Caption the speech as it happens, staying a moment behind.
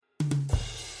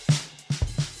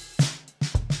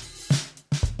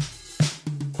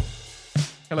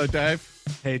Hello, Dave.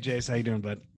 Hey, Jace, how you doing,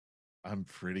 bud? I'm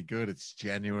pretty good. It's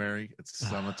January. It's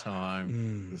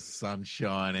summertime. The sun's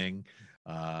shining.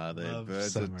 The Love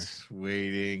birds summer. are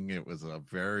tweeting. It was a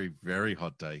very, very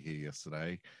hot day here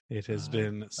yesterday. It has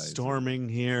been storming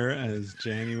here as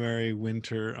January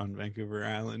winter on Vancouver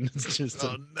Island. It's just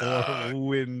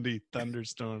windy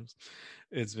thunderstorms.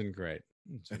 It's been great.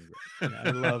 It's been great.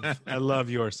 Yeah, I love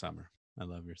your summer. I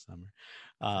love your summer.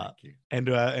 Thank you.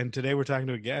 And today we're talking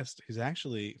to a guest who's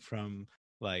actually from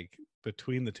like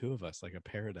between the two of us, like a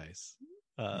paradise.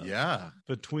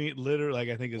 Between literally, like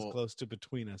I think as close to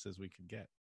between us as we could get.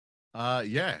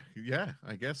 Yeah.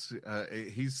 I guess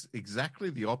he's exactly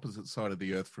the opposite side of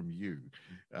the earth from you,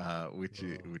 which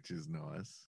is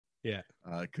nice. Yeah,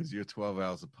 because you're 12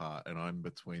 hours apart, and I'm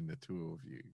between the two of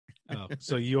you. Oh,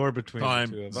 so you're between the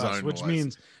two of us, which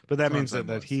means, but that means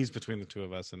that he's between the two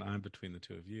of us, and I'm between the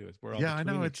two of you. We're all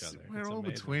between each other. We're all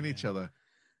between each other.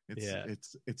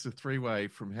 It's a three-way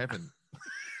from heaven.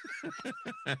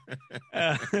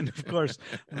 And of course,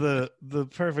 the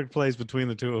perfect place between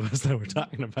the two of us that we're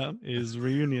talking about is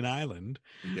Reunion Island,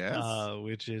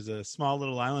 which is a small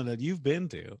little island that you've been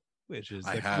to. Which is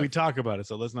we talk about it,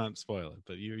 so let's not spoil it.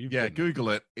 But Google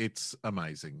it. It's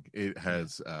amazing. It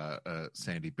has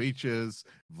sandy beaches,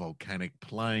 volcanic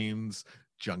plains,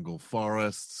 jungle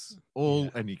forests,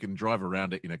 and you can drive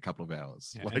around it in a couple of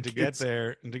hours. Yeah, and to get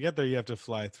there, you have to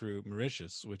fly through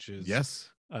Mauritius, which is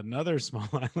another small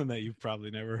island that you've probably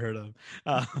never heard of.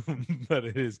 But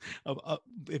it is,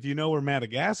 if you know where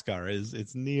Madagascar is,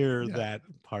 it's near that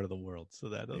part of the world. So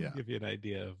that'll give you an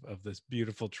idea of this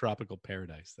beautiful tropical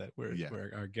paradise that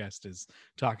where our guest is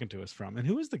talking to us from. And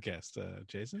who is the guest,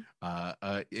 Jason?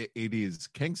 It is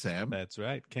King Sam. That's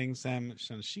right. King Sam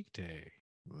Shanshikte.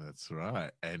 That's right.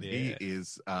 And he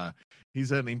is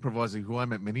he's an improviser who I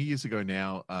met many years ago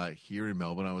now here in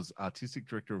Melbourne. I was artistic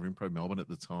director of Improv Melbourne at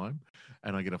the time,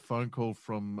 and I get a phone call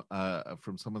from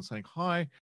someone saying, "Hi,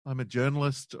 I'm a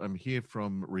journalist. I'm here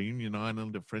from Reunion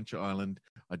Island, a French island.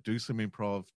 I do some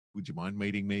improv. Would you mind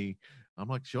meeting me?" I'm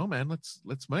like, "Sure, man.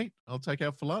 Let's meet. I'll take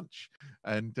out for lunch."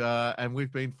 And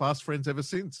we've been fast friends ever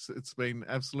since. It's been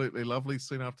absolutely lovely.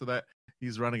 Soon after that,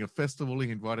 he's running a festival.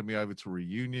 He invited me over to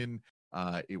Reunion.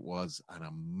 It was an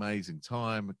amazing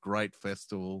time, a great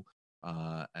festival,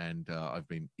 and I've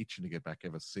been itching to get back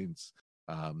ever since.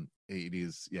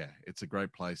 It's a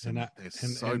great place, and they're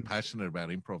so passionate about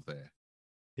improv there.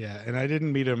 Yeah, and I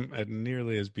didn't meet him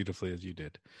nearly as beautifully as you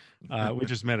did. We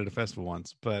just met at a festival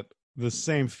once, but the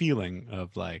same feeling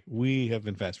of like we have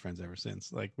been fast friends ever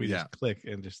since. Like we just click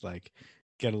and just like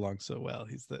get along so well.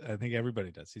 I think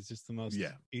everybody does. He's just the most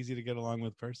easy to get along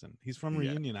with person. He's from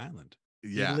Reunion Island.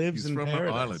 Yeah, he lives he's in from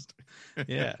paradise. An island.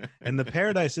 Yeah, and the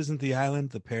paradise isn't the island.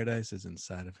 The paradise is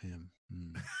inside of him.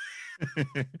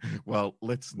 Well,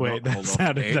 let's wait. That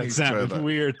sounded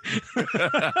weird.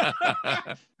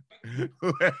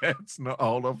 Let's not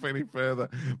hold off any further.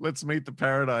 Let's meet the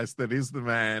paradise that is the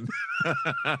man.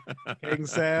 King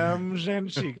Sam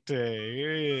Shanshikte.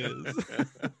 Here he is.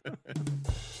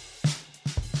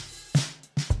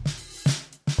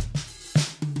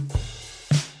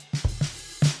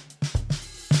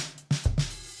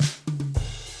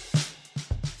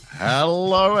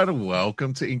 Hello and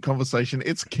welcome to In Conversation.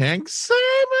 It's King Sam.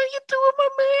 How you doing, my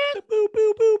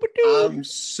man? I'm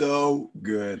so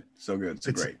good. So good.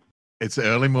 So great. It's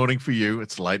early morning for you.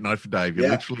 It's late night for Dave. You're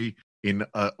literally in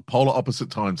polar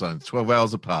opposite time zones, 12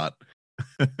 hours apart.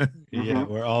 Yeah,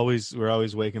 we're always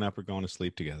waking up or going to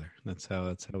sleep together. That's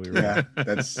how we roll. Yeah,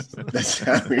 that's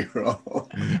how we roll.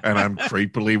 And I'm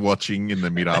creepily watching in the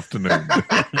mid-afternoon.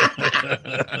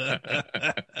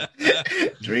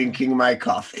 Drinking my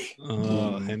coffee.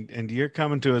 And you're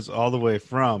coming to us all the way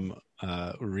from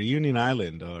Reunion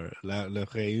Island or La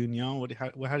Réunion.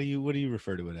 What do you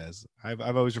refer to it as?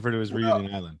 I've always referred to it as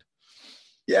Reunion Island.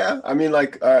 Yeah, I mean,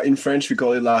 like in French we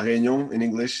call it La Réunion. In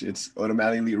English, it's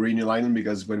automatically Reunion Island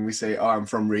because when we say, "Oh, I'm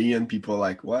from Reunion," people are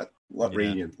like, "What? What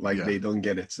Reunion?" Like they don't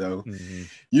get it. So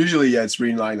usually, it's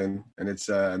Reunion Island, and it's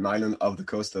an island off the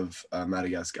coast of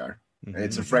Madagascar, and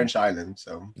it's a French island.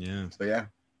 So it's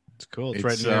cool.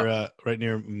 It's right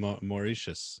near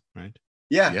Mauritius, right?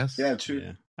 Yeah, yes. Yeah, true.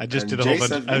 Yeah. I just did a whole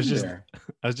bunch. I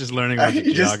was just learning about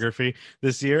geography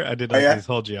this year. I did this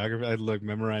whole geography. I like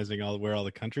memorizing where all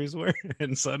the countries were,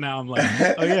 and so now I'm like,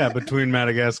 oh yeah, between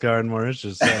Madagascar and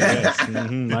Mauritius. Yes,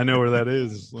 I know where that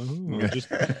is. Just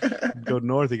go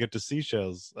north, you get to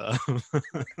Seychelles.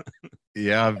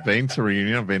 Yeah, I've been to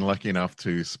Reunion. I've been lucky enough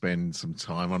to spend some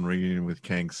time on Reunion with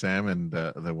Kang Sam and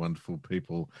the wonderful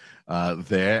people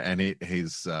there, and it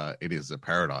is a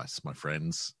paradise, my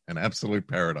friends, an absolute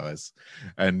paradise.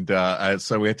 And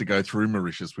so we had to go through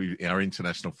Mauritius. Our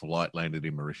international flight landed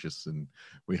in Mauritius, and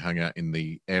we hung out in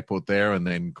the airport there, and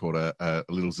then caught a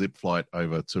little zip flight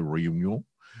over to Reunion.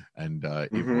 And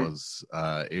it was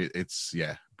it's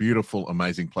beautiful,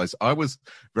 amazing place. I was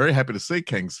very happy to see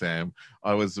Kang Sam.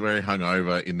 I was very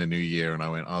hungover in the new year, and I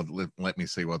went, let me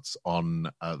see what's on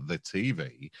the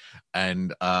TV.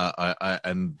 And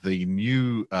and the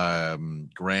new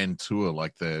Grand Tour,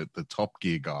 like the Top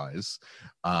Gear guys,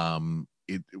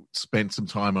 it spent some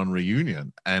time on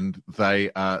Reunion, and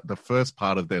they the first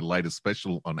part of their latest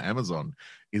special on Amazon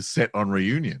is set on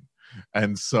Reunion.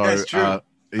 And so that's true.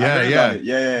 Yeah.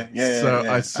 So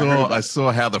I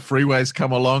saw how the freeways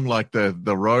come along, like the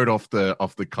road off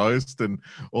the coast and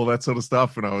all that sort of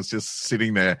stuff. And I was just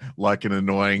sitting there like an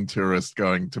annoying tourist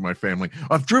going to my family,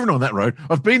 I've driven on that road.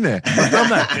 I've been there. I've done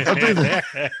that. I've been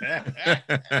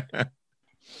there.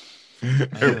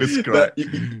 It was great. But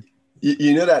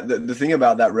you know that the thing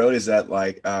about that road is that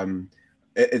like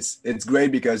it's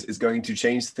great because it's going to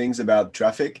change things about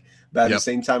traffic. But at the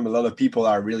same time, a lot of people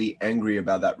are really angry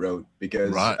about that road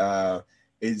because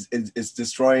it's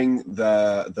destroying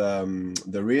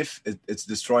the reef. It's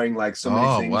destroying like so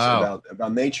many things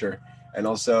about nature. And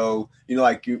also, you know,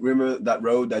 like you remember that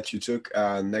road that you took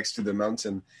next to the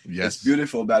mountain. Yes. It's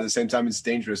beautiful, but at the same time, it's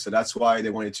dangerous. So that's why they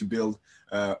wanted to build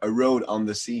a road on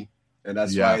the sea. And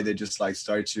that's why they just like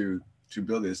started to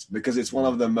build this, because it's one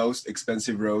of the most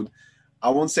expensive road. I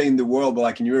won't say in the world, but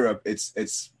like in Europe,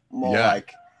 it's more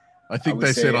like, I think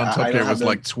they said on Top Gear it was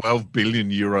like 12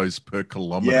 billion euros per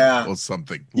kilometer or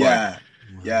something. Yeah,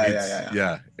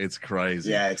 it's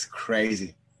crazy. Yeah, it's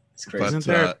crazy. It's crazy.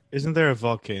 But, isn't there a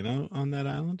volcano on that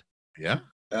island? Yeah.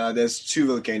 There's two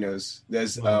volcanoes.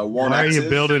 There's one. Why are you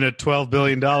building a $12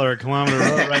 billion a kilometer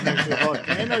road right next to a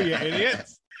volcano, you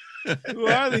idiots? Who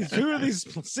are these? Who are these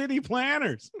city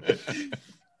planners?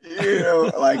 You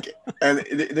know, like, and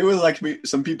there was like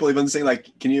some people even saying like,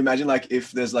 can you imagine like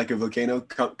if there's like a volcano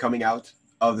coming out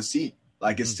of the sea,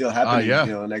 like it's still happening,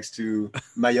 you know, next to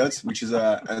Mayotte, which is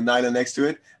an island next to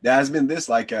it. There has been this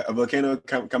like a volcano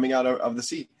coming out of the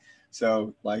sea.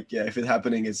 So like, if it's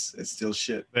happening, it's still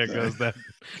shit. There goes that.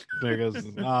 There goes.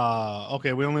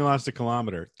 Okay, we only lost a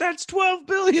kilometer. That's 12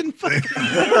 billion.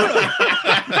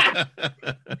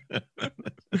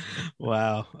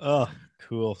 Wow. Oh.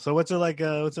 Cool. So what's it like?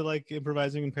 What's it like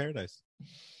improvising in Paradise?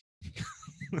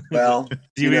 Well,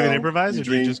 do you even improvise, or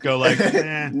do you just go like,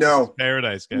 no,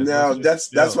 Paradise, guys? No,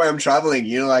 that's why I'm traveling.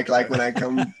 You know, like when I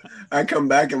come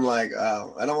back, I'm like,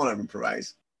 oh, I don't want to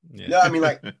improvise. Yeah. No, I mean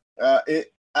like,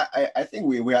 I think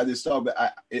we had this talk,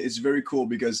 but it's very cool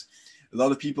because a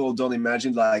lot of people don't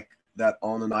imagine like that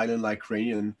on an island like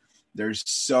Reunion, there's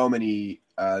so many.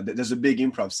 There's a big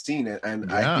improv scene,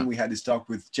 and I think we had this talk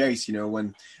with Jace. You know,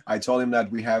 when I told him that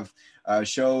we have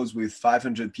shows with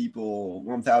 500 people,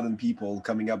 1,000 people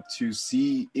coming up to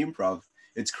see improv.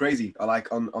 It's crazy.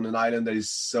 Like on an island that is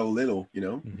so little, you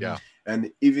know. Yeah.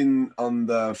 And even on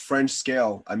the French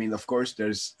scale, I mean, of course,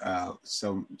 there's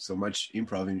so much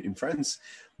improv in France,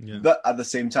 but at the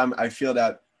same time, I feel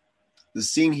that the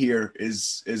scene here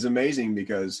is amazing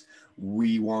because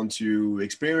we want to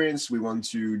experience, we want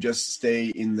to just stay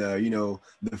in the, you know,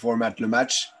 the format Le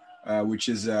Match, which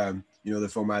is, you know,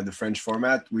 the French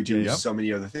format. We do so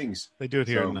many other things. They do it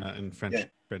here in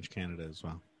French Canada as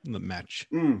well. The Match.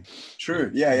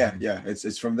 True. Yeah.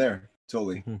 It's from there.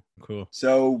 Totally. Cool.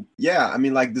 So, yeah, I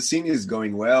mean, like the scene is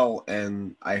going well,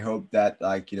 and I hope that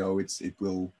like, you know, it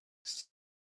will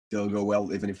still go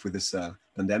well, even if with this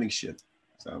pandemic shit.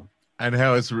 So. And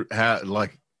how is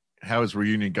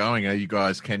Reunion going?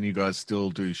 Can you guys still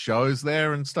do shows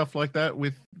there and stuff like that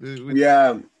with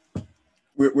Yeah,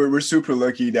 we're super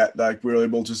lucky that like we're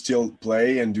able to still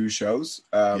play and do shows.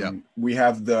 We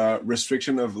have the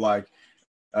restriction of like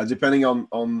depending on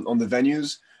the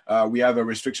venues, we have a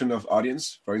restriction of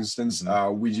audience. For instance,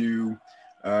 we do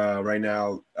right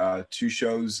now 2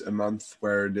 shows a month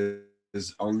where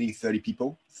there's only 30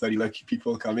 lucky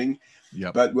people coming.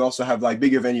 Yeah. But we also have like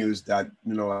bigger venues that,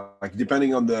 you know, like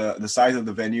depending on the size of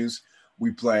the venues,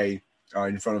 we play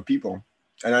in front of people.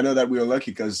 And I know that we are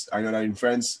lucky because I know that in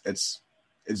France it's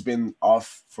been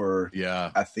off for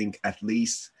I think at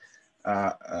least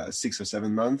 6 or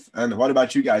 7 months. And what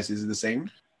about you guys? Is it the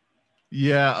same?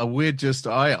 Yeah, we're just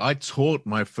I taught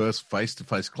my first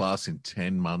face-to-face class in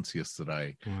 10 months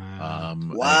yesterday.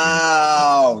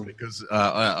 Wow. Because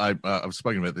I've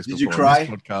spoken about this Did before you cry?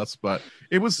 on this podcast, but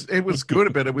it was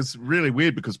good, but it was really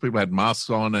weird because people had masks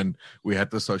on and we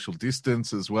had the social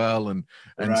distance as well, and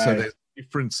so there's a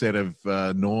different set of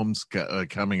norms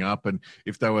coming up, and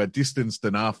if they were distanced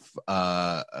enough,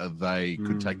 they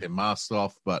could take their masks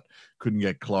off, but couldn't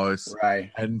get close. Right.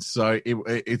 And so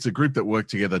it's a group that work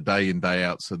together day in, day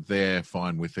out, so they're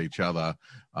fine with each other.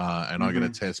 And I got a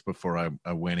test before I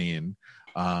went in,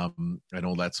 and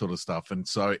all that sort of stuff. And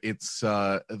so it's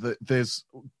there's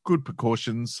good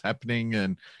precautions happening,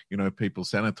 and people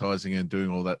sanitizing and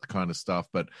doing all that kind of stuff.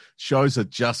 But shows are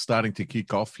just starting to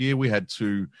kick off here. We had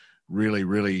 2 really,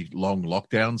 really long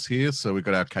lockdowns here, so we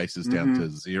got our cases down to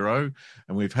 0,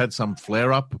 and we've had some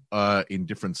flare up in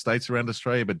different states around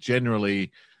Australia, but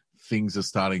generally things are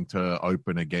starting to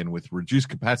open again with reduced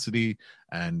capacity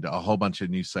and a whole bunch of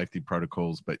new safety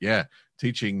protocols. But yeah,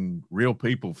 teaching real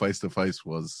people face to face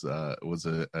was a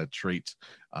treat.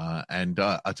 And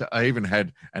I even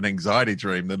had an anxiety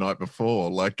dream the night before,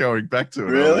 like going back to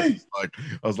it. Really?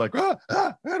 I was like, who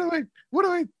do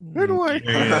I?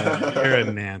 You're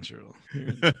a natural.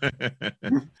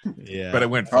 Yeah. But it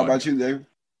went fine. How about you, Dave?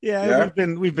 Yeah,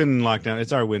 we've been locked down.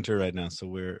 It's our winter right now, so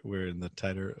we're in the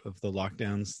tighter of the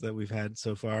lockdowns that we've had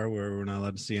so far, where we're not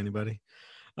allowed to see anybody.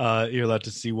 You're allowed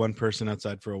to see one person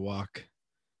outside for a walk.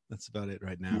 That's about it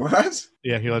right now. What?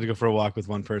 Yeah, you're allowed to go for a walk with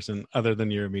one person other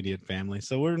than your immediate family.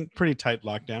 So we're in pretty tight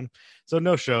lockdown. So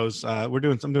no shows. I'm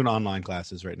doing online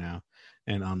classes right now,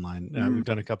 and online. We've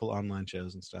done a couple online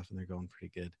shows and stuff, and they're going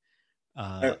pretty good.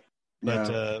 But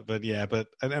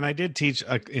I did teach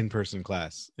an in-person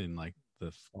class in like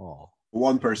the fall.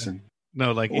 One person.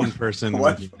 No, like in person,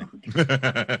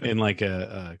 in like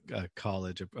a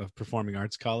college, a performing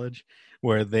arts college,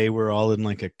 where they were all in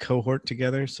like a cohort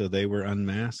together. So they were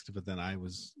unmasked, but then I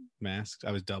was masked.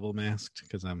 I was double masked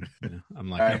because I'm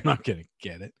like, I'm not gonna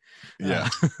get it. Yeah.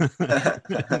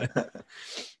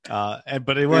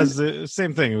 But it was the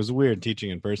same thing. It was weird teaching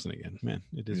in person again. Man,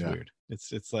 it is weird.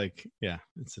 It's like,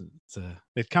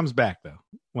 it comes back though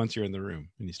once you're in the room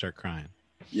and you start crying.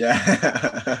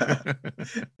 Yeah.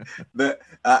 But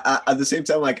at the same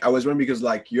time, like I was wondering, because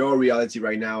like your reality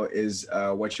right now is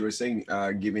what you were saying,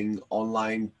 giving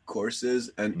online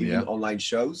courses and even online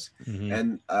shows.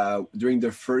 And during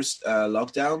the first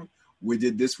lockdown, we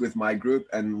did this with my group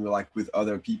and like with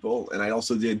other people. And I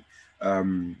also did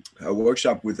a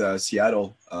workshop with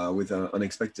Seattle with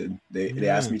Unexpected. They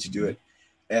asked me to do it,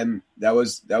 and that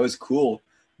was cool.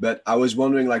 But I was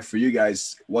wondering, like for you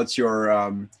guys, what's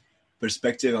your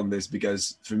perspective on this?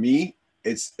 Because for me,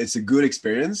 it's a good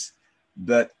experience,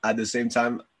 but at the same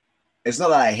time, it's not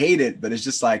that I hate it, but it's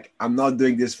just like I'm not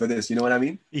doing this for this. You know what I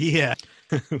mean? Yeah.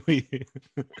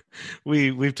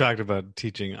 We've talked about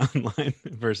teaching online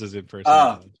versus in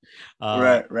person.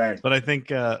 Right. But I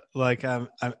think I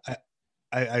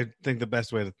think the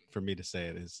best way for me to say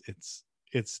it is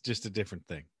it's just a different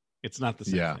thing. It's not the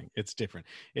same thing. It's different.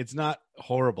 It's not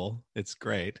horrible. It's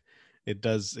great. It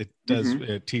does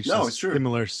teach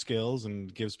similar skills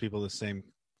and gives people the same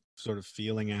sort of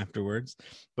feeling afterwards,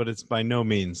 but it's by no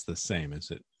means the same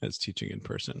as teaching in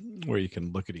person, where you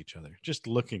can look at each other. Just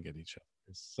looking at each other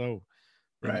is so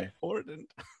important.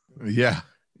 Yeah.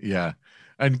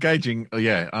 Engaging.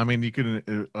 Yeah. I mean, you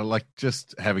can like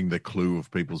just having the clue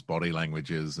of people's body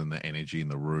languages and the energy in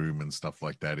the room and stuff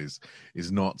like that is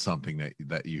not something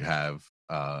that you have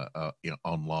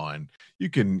online. You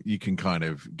can kind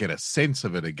of get a sense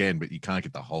of it again, but you can't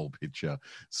get the whole picture.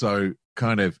 So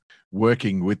kind of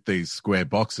working with these square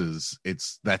boxes,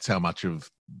 that's how much of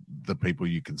the people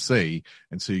you can see,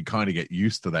 and so you kind of get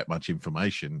used to that much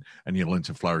information, and you learn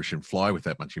to flourish and fly with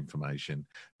that much information.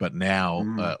 But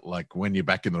now like when you're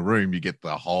back in the room, you get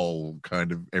the whole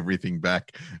kind of everything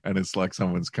back, and it's like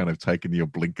someone's kind of taken your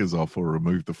blinkers off or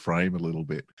removed the frame a little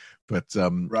bit. But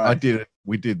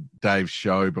we did Dave's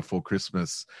show before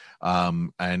Christmas,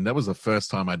 and that was the first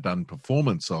time I'd done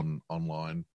performance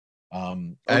online.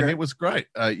 And it was great.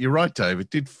 You're right, Dave. It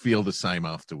did feel the same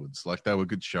afterwards. Like they were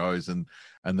good shows, and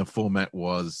the format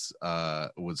was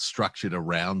structured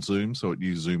around Zoom, so it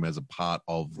used Zoom as a part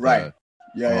of the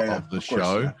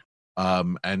show.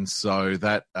 And so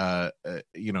that at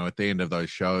the end of those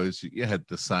shows, you had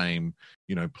the same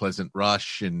pleasant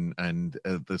rush and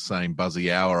the same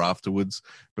buzzy hour afterwards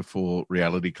before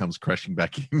reality comes crashing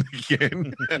back in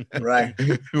again. Right.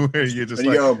 Where you're just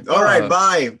and you go, all right,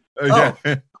 bye.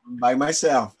 By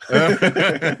myself.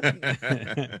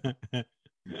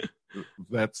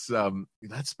 that's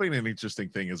been an interesting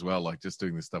thing as well. Like just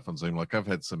doing this stuff on Zoom. Like I've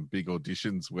had some big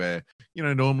auditions where, you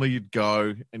know, normally you'd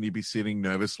go and you'd be sitting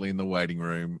nervously in the waiting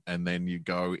room, and then you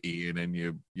go in and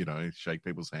you know, shake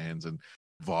people's hands and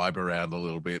vibe around a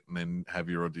little bit, and then have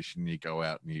your audition. You go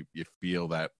out and you feel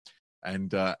that.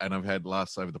 And I've had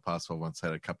over the past 12 months,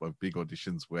 had a couple of big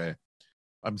auditions where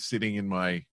I'm sitting in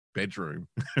my bedroom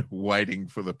waiting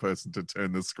for the person to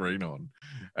turn the screen on,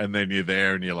 and then you're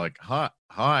there and you're like,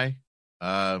 hi,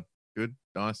 good,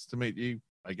 nice to meet you,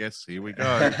 I guess, here we go.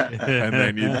 And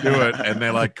then you do it and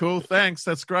they're like, cool, thanks,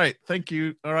 that's great, thank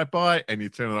you, all right, bye, and you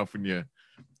turn it off and you're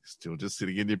still just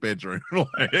sitting in your bedroom.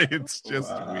 It's just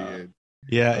weird.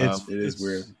 Yeah, it is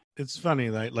weird. It's funny,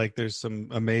 like there's some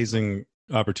amazing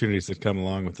opportunities that come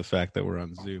along with the fact that we're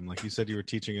on Zoom. Like you said, you were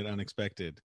teaching at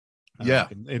Unexpected.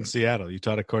 In Seattle, you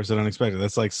taught a course at Unexpected.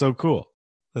 That's like so cool.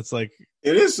 That's like,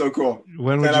 it is so cool.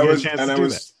 When would you get a chance to do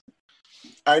that?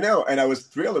 I know, and I was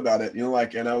thrilled about it. You know,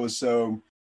 like, and I was so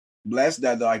blessed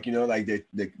that, like, you know, like they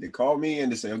called me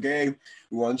and they say, okay,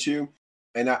 we want you,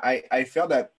 and I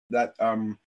felt that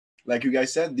like you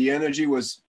guys said, the energy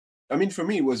was, I mean, for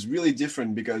me, it was really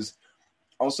different, because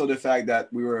also the fact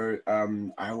that we were,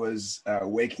 I was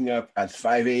waking up at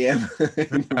 5 a.m.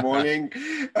 in the morning,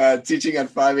 teaching at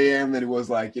 5 a.m. and it was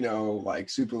like, you know, like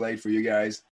super late for you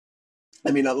guys. I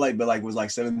mean, not late, but like it was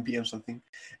like 7 p.m. something.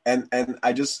 And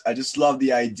I just love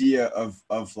the idea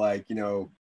of like, you know,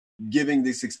 giving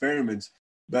this experiment.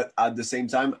 But at the same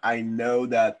time, I know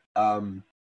that I'm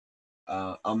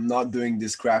not doing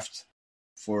this craft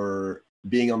for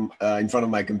being in front of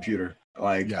my computer.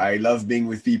 Like, I love being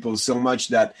with people so much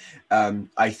that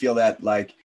I feel that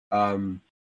like you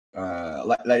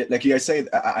guys say,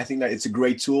 I think that it's a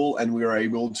great tool, and we are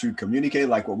able to communicate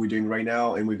like what we're doing right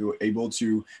now, and we're able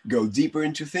to go deeper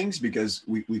into things because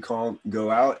we can't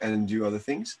go out and do other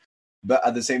things. But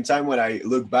at the same time, when I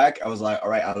look back, I was like, all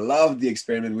right, I love the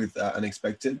experiment with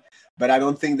Unexpected, but I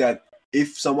don't think that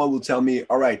if someone will tell me,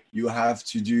 all right, you have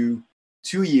to do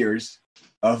 2 years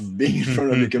of being in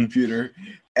front of the computer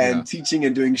and teaching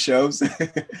and doing shows.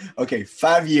 Okay,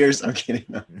 5 years. I'm kidding.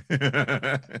 No.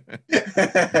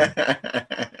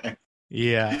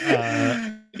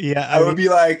 I would be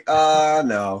like,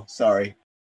 no, sorry.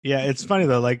 Yeah, it's funny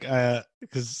though, like,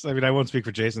 because I mean, I won't speak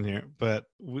for Jason here, but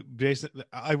Jason,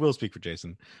 I will speak for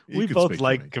Jason. We both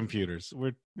like computers.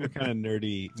 We're kind of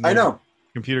nerdy. I know.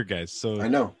 Computer guys. So I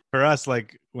know, for us,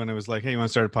 like when it was like, hey, you want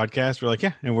to start a podcast? We're like,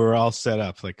 yeah, and we're all set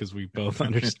up, like, because we both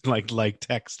understand like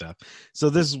tech stuff. So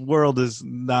this world is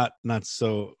not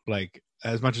so, like,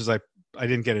 as much as I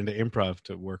didn't get into improv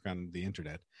to work on the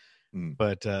internet,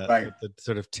 but the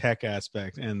sort of tech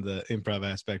aspect and the improv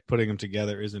aspect, putting them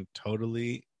together isn't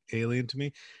totally alien to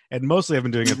me. And mostly I've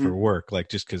been doing it for work, like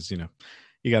just because, you know,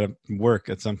 you got to work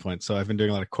at some point. So I've been doing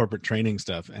a lot of corporate training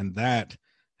stuff, and that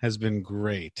has been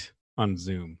great on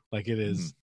Zoom. Like, it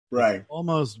is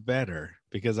almost better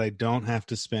because I don't have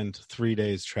to spend 3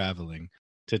 days traveling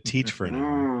to teach for an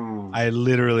hour. I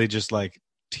literally just like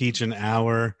teach an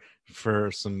hour for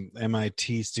some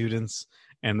MIT students,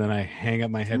 and then I hang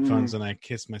up my headphones and I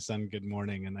kiss my son good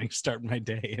morning and I start my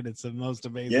day, and it's the most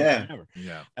amazing thing ever.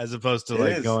 Yeah. As opposed to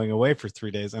like going away for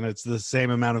 3 days, and it's the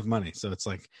same amount of money. So it's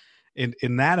like,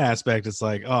 in that aspect, it's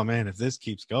like, oh man, if this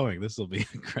keeps going, this will be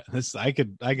this. I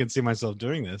could see myself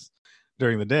doing this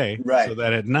during the day, so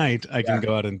that at night I can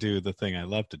go out and do the thing I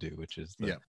love to do, which is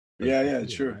sure.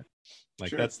 Right?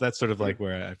 Like that's sort of like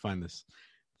where I find this,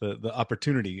 the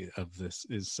opportunity of this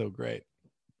is so great,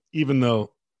 even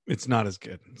though it's not as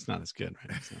good. It's not as good,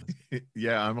 right?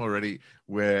 Yeah, I'm already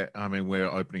we're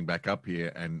opening back up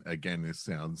here, and again, this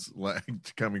sounds like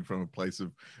coming from a place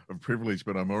of privilege,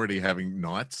 but I'm already having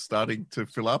nights starting to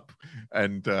fill up,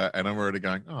 and I'm already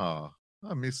going, oh,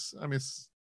 I miss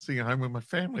sitting at home with my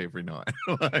family every night.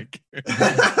 Like,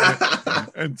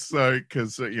 and so,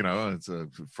 because you know, it's a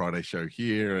Friday show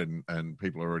here, and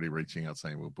people are already reaching out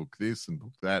saying, we'll book this and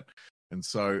book that. And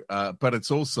so, but it's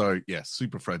also,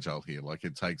 super fragile here. Like,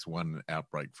 it takes one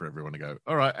outbreak for everyone to go,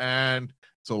 all right, and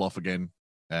it's all off again,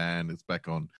 and it's back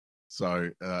on. So,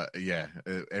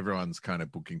 everyone's kind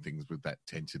of booking things with that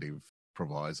tentative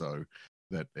proviso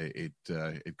that it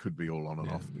could be all on and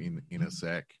off in a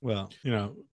sec. Well, you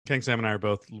know, King Sam and I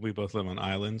we both live on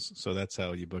islands, so that's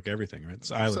how you book everything, right?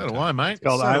 It's island. So do I, mate. It's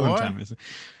called island time.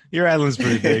 Your island's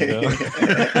pretty big, though.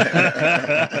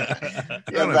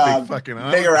 Big fucking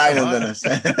island. Bigger island than us.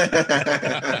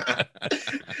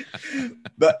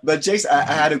 But Jason,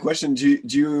 I had a question. Do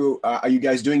you are you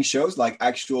guys doing shows, like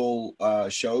actual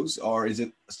shows, or is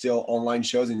it still online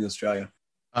shows in Australia?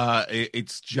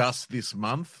 It's just this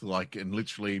month, and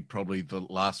literally probably the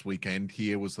last weekend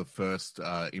here was the first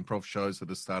improv shows that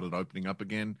have started opening up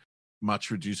again.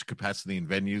 Much reduced capacity in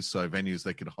venues, so venues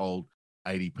that could hold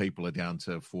 80 people are down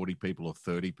to 40 people or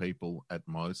 30 people at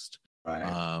most. Right.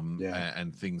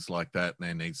 And things like that.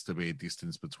 There needs to be a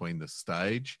distance between the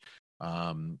stage,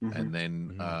 and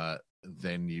then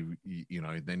then you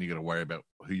got to worry about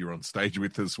who you're on stage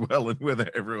with as well and whether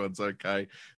everyone's okay.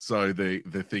 So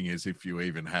the thing is, if you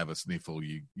even have a sniffle,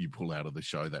 you pull out of the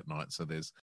show that night. So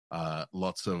there's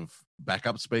lots of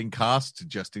backups being cast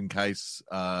just in case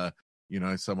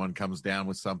someone comes down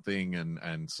with something,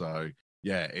 and so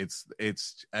yeah, it's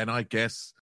and I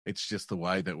guess it's just the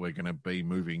way that we're going to be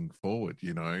moving forward,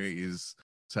 is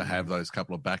to have those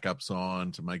couple of backups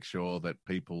on to make sure that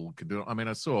people can do it. I mean,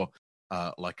 I saw,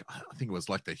 I think it was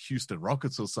like the Houston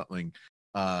Rockets or something,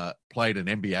 played an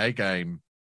NBA game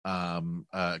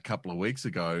a couple of weeks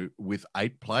ago with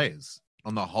 8 players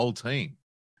on the whole team.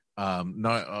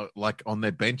 Like on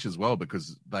their bench as well,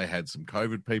 because they had some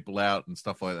COVID people out and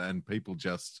stuff like that, and people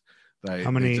just, they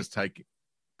just take...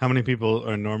 How many people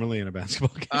are normally in a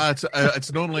basketball game?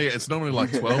 It's normally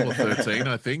like 12 or 13,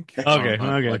 I think. Okay.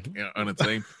 On a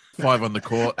team, 5 on the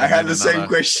court. I had the same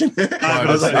question. I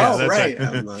was like, right.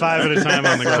 5 at a time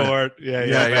on the court.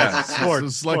 Yeah.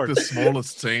 It's like the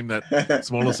smallest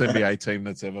NBA team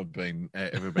that's ever been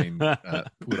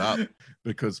put up,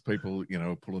 because people,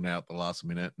 pulling out the last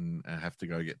minute and have to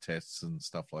go get tests and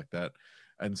stuff like that.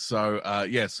 And so,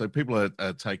 so people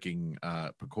are taking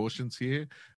precautions here.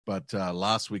 But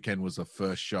last weekend was the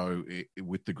first show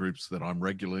with the groups that I'm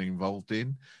regularly involved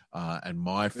in. And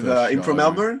my first show... Improv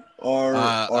Melbourne? Or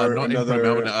not another...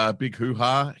 Improv Melbourne, Big Hoo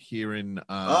Ha here in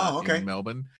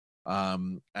Melbourne. I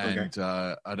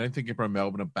don't think Improv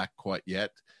Melbourne are back quite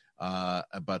yet.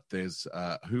 But there's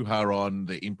Hoo Ha on,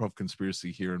 the Improv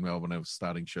Conspiracy here in Melbourne are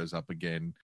starting shows up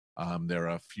again. There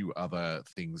are a few other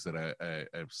things that are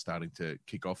starting to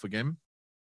kick off again.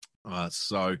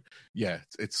 So yeah,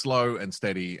 it's slow and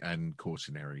steady and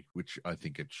cautionary, which I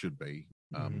think it should be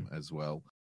as well.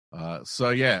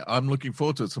 So yeah, I'm looking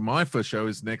forward to it. So my first show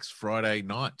is next Friday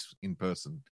night in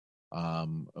person,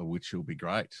 which will be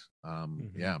great.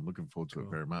 Yeah, I'm looking forward to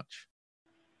it very much.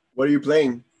 What are you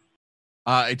playing?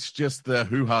 It's just the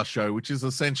Hoo Ha show, which is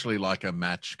essentially like a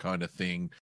match kind of thing,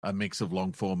 a mix of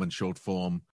long form and short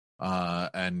form,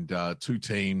 and 2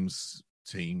 teams,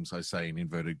 I say in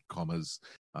inverted commas,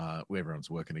 where everyone's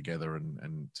working together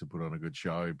and to put on a good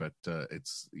show, but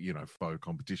it's, faux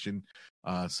competition.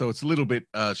 So it's a little bit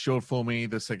short for me.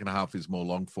 The second half is more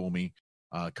long for me,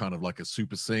 kind of like a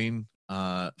super scene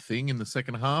thing in the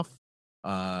second half,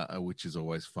 which is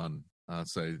always fun.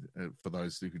 So for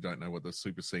those who don't know what the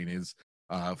super scene is,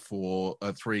 for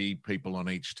 3 people on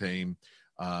each team,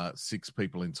 6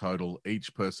 people in total,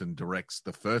 each person directs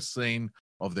the first scene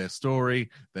of their story,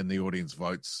 then the audience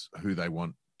votes who they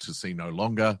want to see no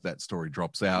longer. That story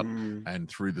drops out, and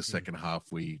through the second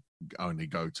half we only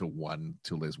go to 1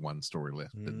 till there's 1 story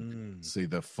left and see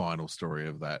the final story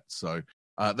of that. So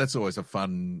that's always a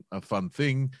fun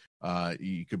thing.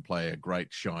 You can play a great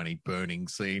shiny burning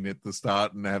scene at the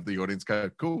start and have the audience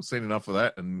go, cool, seen enough of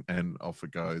that, and off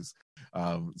it goes.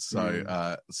 So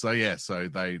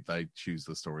they choose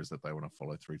the stories that they want to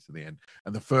follow through to the end.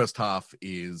 And the first half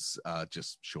is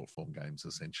just short form games,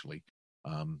 essentially.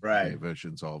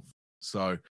 Versions of.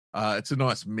 So it's a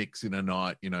nice mix in a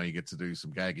night. You get to do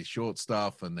some gaggy short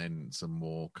stuff and then some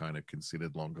more kind of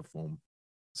considered longer form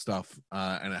stuff.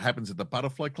 And it happens at the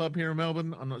Butterfly Club here in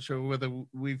Melbourne. I'm not sure whether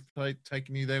we've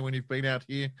taken you there when you've been out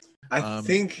here. I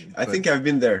think I've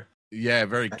been there. Yeah,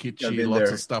 very kitschy,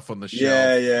 lots of stuff on the shelf.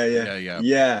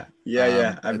 Yeah.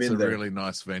 I've been there. It's a really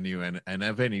nice venue, and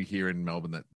a venue here in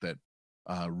Melbourne that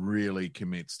really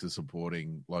commits to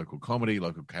supporting local comedy,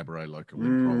 local cabaret, local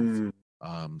improv.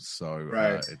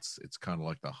 It's kind of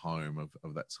like the home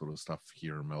of that sort of stuff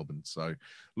here in Melbourne. So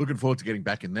looking forward to getting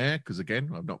back in there, because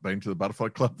again, I've not been to the Butterfly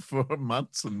Club for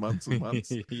months and months and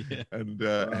months. And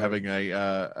having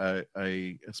a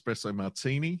espresso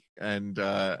martini and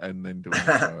then doing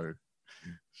a show.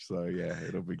 So yeah,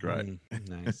 it'll be great.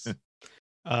 Nice.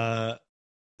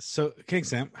 So King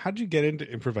Sam, how'd you get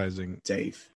into improvising?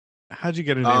 Dave, how'd you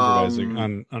get into improvising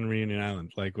on Reunion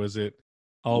Island? Like, was it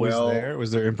always there? Was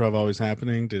there improv always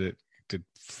happening? Did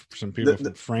some people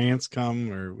from France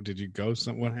come, or did you go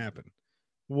what happened?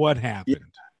 What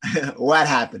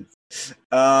happened?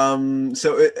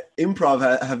 So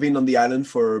improv have been on the island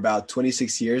for about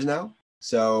 26 years now.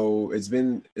 So it's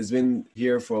been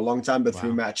here for a long time, but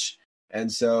through match. And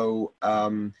so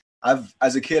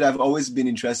as a kid, I've always been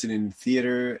interested in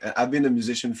theater. I've been a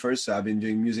musician first, so I've been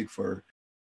doing music for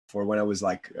for when I was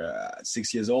like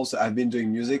 6 years old. So I've been doing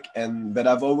music, but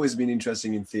I've always been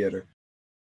interested in theater.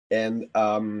 And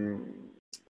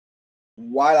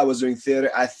while I was doing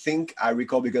theater, I think I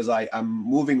recall, because I'm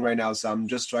moving right now, so I'm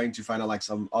just trying to find out like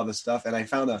some other stuff. And I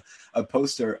found a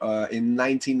poster in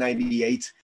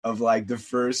 1998 of like the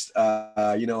first,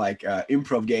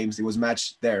 improv games. It was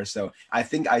matched there. So I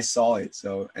think I saw it.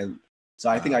 So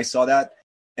I think I saw that.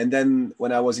 And then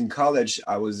when I was in college,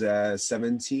 I was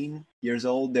 17 years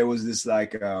old. There was this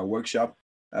like workshop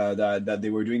that they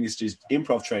were doing this just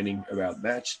improv training about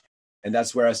match. And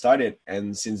that's where I started.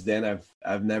 And since then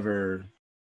I've never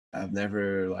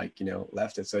like,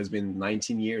 left it. So it's been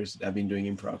 19 years that I've been doing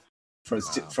improv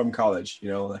from college,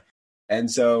 And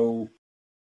so,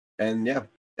 and yeah.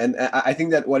 And I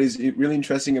think that what is really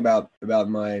interesting about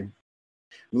my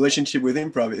relationship with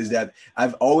improv is that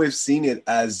I've always seen it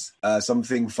as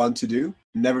something fun to do,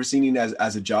 never seen it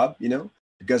as a job,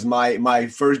 because my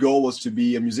first goal was to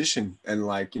be a musician. And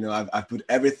like, I've put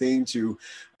everything to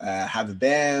have a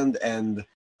band and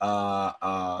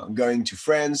going to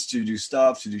friends to do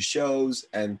stuff, to do shows,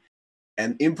 and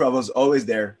improv was always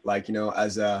there, like,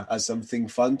 as something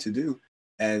fun to do.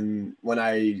 And when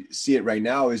I see it right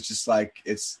now, it's just like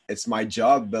it's my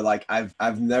job, but like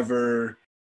I've never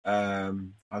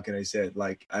how can I say it?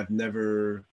 Like I've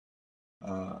never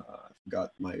got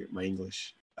my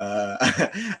English.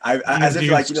 As if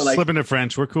like slip into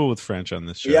French. We're cool with French on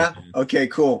this show. Yeah. Okay.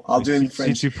 Cool. I'll do it in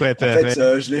French. Si tu peux être en fait,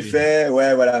 je l'ai fait.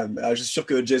 Ouais, voilà. Je suis sûr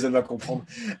que Jason va comprendre.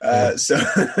 So.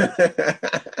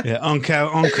 En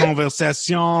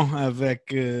conversation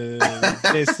avec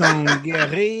Jason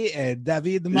Guéry et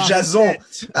David Morissette. Jason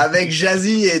avec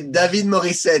Jazzy et David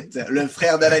Morissette, le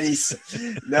frère d'Alanis.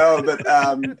 No, but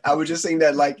I was just saying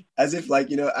that like as if like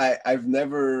I've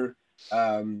never.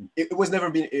 It was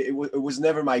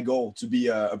never my goal to be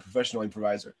a professional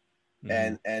improviser,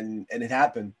 and it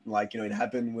happened like it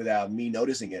happened without me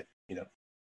noticing it,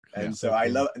 and so I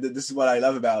love this is what I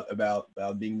love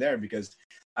about being there, because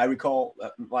I recall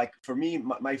like for me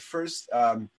my first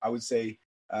I would say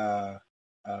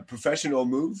professional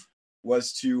move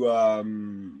was to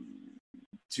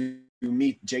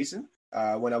meet Jason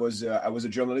when I was a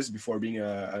journalist before being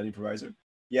an improviser.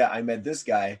 Yeah, I met this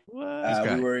guy. We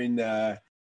were in the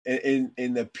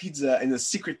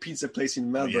secret pizza place in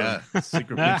Melbourne. Yeah,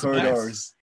 secret pizza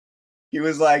corridors. It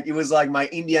was like my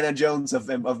Indiana Jones of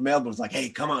Melbourne. It was like,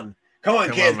 hey, come on,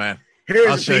 kid. On, man.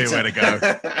 I'll show you where to go.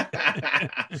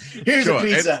 Here's a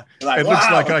pizza.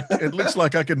 It looks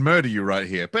like I can murder you right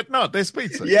here, but no, there's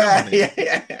pizza. Yeah.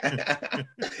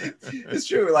 It's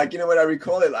true. Like when I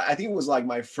recall it, I think it was like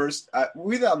my first,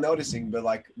 without noticing, but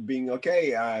like being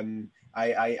okay.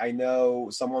 I know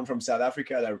someone from South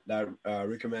Africa that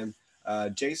recommend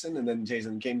Jason, and then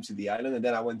Jason came to the island, and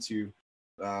then I went to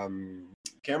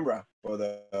Canberra for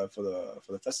the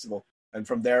festival, and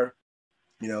from there,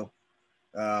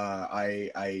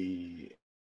 I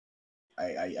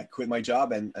quit my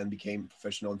job and became a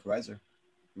professional improviser.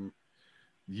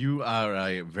 You are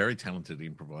a very talented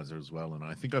improviser as well, and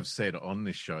I think I've said on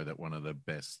this show that one of the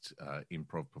best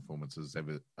improv performances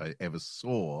I ever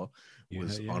saw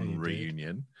was on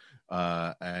Reunion,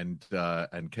 and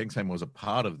Kang Sam was a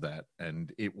part of that,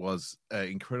 and it was an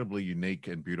incredibly unique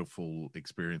and beautiful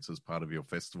experience as part of your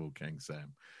festival, Kang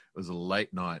Sam. It was a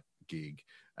late night gig,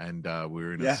 and we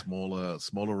were in a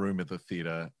smaller room at the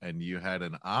theater, and you had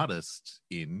an artist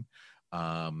in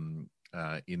the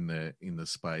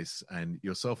space, and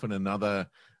yourself and another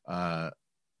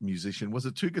musician. Was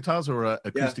it two guitars or an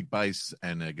acoustic bass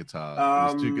and a guitar?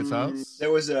 It was two guitars.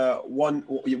 There was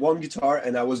one guitar,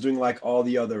 and I was doing like all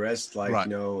the other rest, like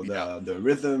the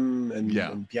rhythm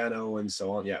and piano and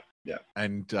so on. Yeah.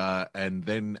 And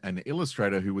then an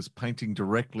illustrator who was painting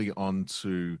directly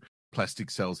onto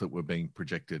plastic cells that were being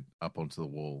projected up onto the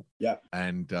wall. Yeah.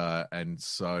 And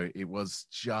so it was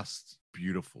just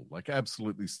beautiful, like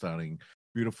absolutely stunning,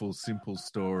 beautiful, simple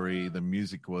story. The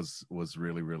music was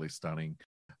really, really stunning.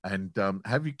 And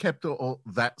have you kept all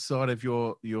that side of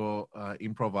your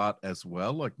improv art as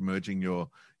well, like merging your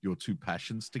two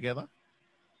passions together?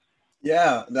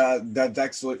 Yeah,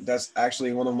 that's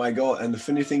actually one of my goals. And the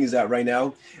funny thing is that right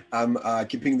now I'm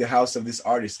keeping the house of this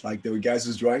artist, like the guys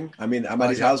who's drawing. I mean, I'm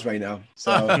at his house right now,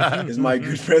 so he's my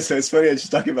good friend. So it's funny I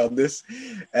just talking about this.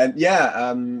 And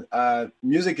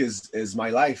music is my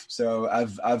life. So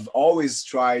I've always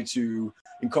tried to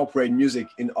incorporate music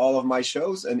in all of my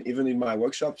shows and even in my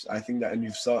workshops. I think that, and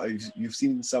you've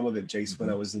seen some of it, Jace,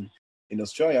 when I was in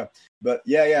Australia. But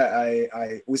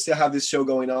we still have this show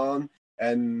going on.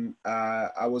 And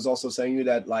I was also saying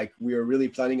that like we are really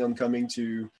planning on coming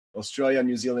to Australia,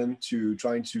 New Zealand to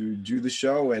trying to do the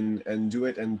show and do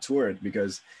it and tour it,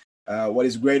 because what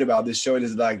is great about this show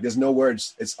is like there's no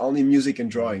words, it's only music and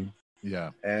drawing.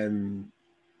 Yeah, and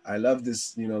I love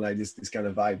this, like this kind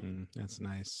of vibe. That's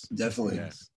nice. Definitely.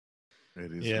 Yes.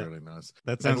 It is really nice.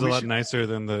 That sounds a lot nicer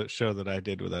than the show that I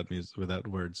did without music, without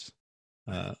words.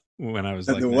 When I was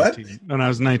like 19. When I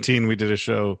was 19, we did a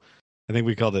show. I think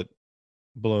we called it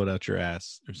 "Blow It Out Your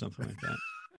Ass" or something like that.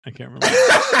 I can't remember.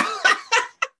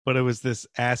 But it was this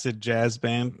acid jazz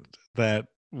band that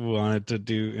wanted to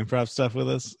do improv stuff with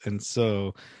us, and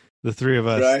so the three of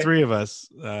us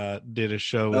did a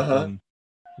show with them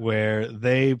where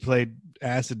they played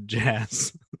acid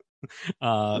jazz.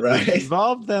 Which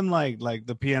involved them like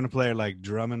the piano player like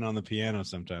drumming on the piano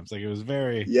sometimes. Like it was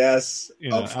very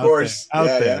of course out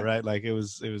there, right? Like it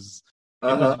was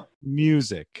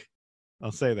music.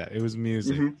 I'll say that it was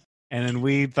music. And then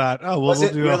we thought,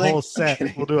 we'll do a whole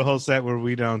set. We'll do a whole set where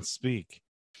we don't speak.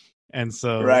 And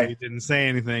so we didn't say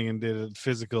anything and did a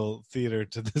physical theater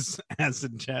to this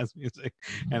acid jazz music.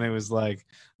 And it was like,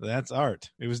 that's art.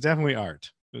 It was definitely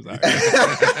art. It was art.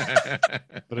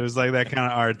 But it was like that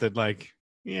kind of art that like,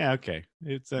 okay.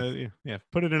 It's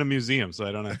put it in a museum so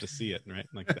I don't have to see it, right?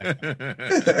 Like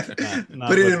that. Not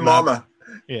put it in MoMA.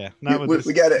 Yeah.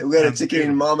 We got a ticket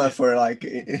in MoMA for like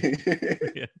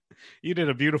You did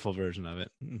a beautiful version of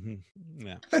it.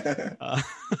 Yeah.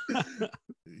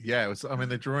 Yeah, it was, I mean,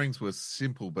 the drawings were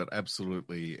simple but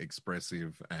absolutely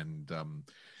expressive, and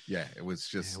it was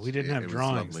just. We didn't have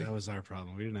drawings. That was our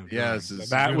problem. We didn't have drawings. Yes,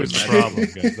 that was the problem,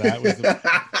 guys. That was the.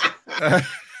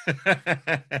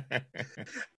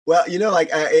 Well,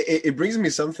 it brings me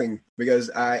something,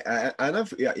 because I don't know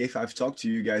if I've talked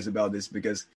to you guys about this,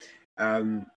 because I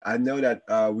know that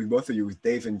with both of you, with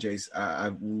Dave and Jace,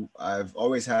 I've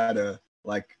always had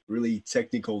really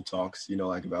technical talks,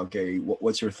 like about, okay,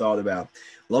 what's your thought about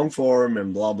long form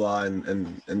and blah blah,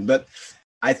 and but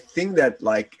I think that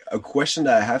like a question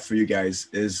that I have for you guys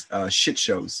is shit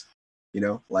shows,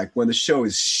 like when the show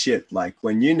is shit, like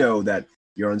when you know that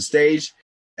you're on stage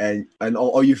and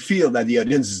or you feel that the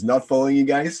audience is not following you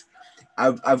guys.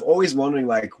 I've always wondering,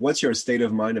 like, what's your state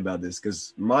of mind about this?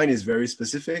 Because mine is very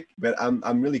specific, but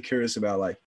I'm really curious about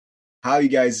like how you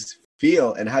guys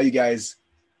feel and how you guys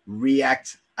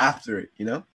react after it.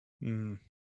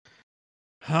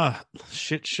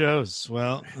 Shit shows.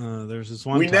 Well, there's this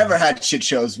one. We never had shit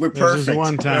shows. We're perfect. There's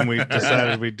one time we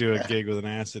decided we'd do a gig with an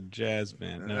acid jazz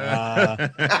band.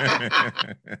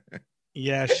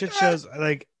 Yeah, shit shows.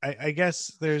 Like I guess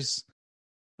there's.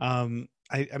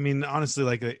 I mean, honestly,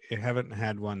 like I haven't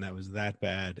had one that was that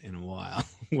bad in a while,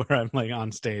 where I'm like on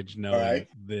stage knowing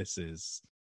this is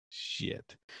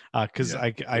shit. Because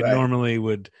I normally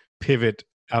would pivot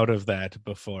out of that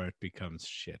before it becomes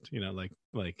shit.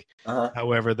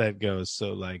 However that goes.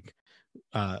 So like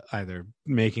either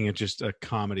making it just a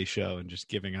comedy show and just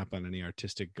giving up on any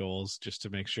artistic goals just to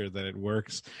make sure that it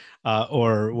works,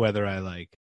 or whether I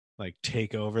like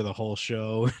take over the whole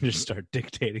show and just start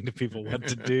dictating to people what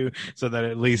to do so that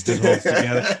at least it holds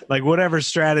together. Like whatever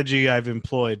strategy I've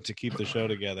employed to keep the show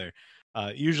together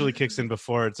usually kicks in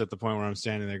before it's at the point where I'm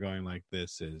standing there going like,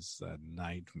 this is a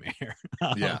nightmare.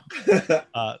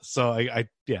 So I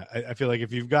feel like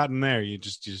if you've gotten there, you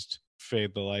just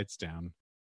fade the lights down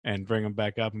and bring them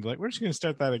back up and be like, we're just going to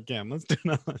start that again. Let's do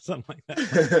something like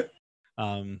that.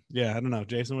 I don't know.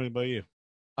 Jason, what about you?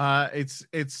 It's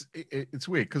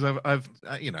weird because I've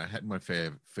had my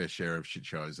fair share of shit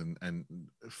shows, and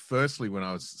firstly when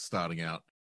I was starting out,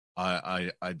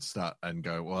 I'd start and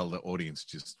go, well, the audience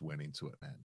just went into it,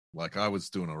 man. Like I was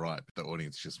doing all right, but the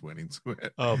audience just went into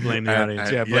it. Oh, blame the audience.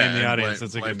 Blame the audience.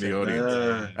 That's a good the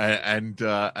audience. And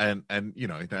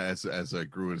as I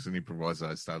grew as an improviser,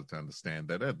 I started to understand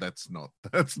that that's not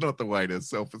the way to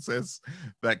self-assess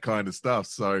that kind of stuff.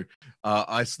 So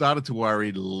I started to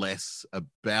worry less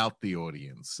about the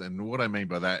audience. And what I mean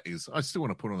by that is I still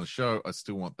want to put on a show. I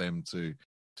still want them to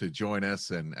join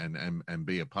us and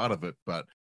be a part of it. But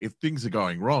if things are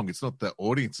going wrong, it's not the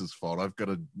audience's fault. I've got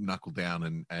to knuckle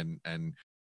down and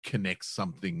connect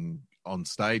something on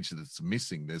stage that's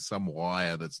missing. There's some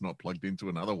wire that's not plugged into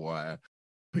another wire.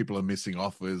 People are missing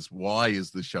offers. Why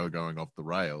is the show going off the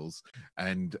rails?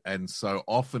 And so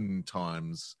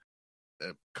oftentimes,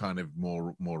 kind of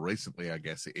more recently, I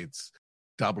guess it's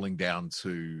doubling down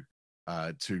to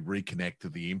reconnect to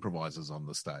the improvisers on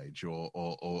the stage,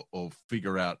 or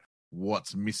figure out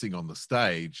what's missing on the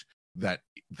stage that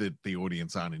the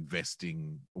audience aren't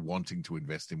wanting to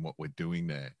invest in what we're doing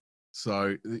there.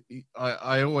 So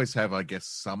I always have, I guess,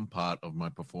 some part of my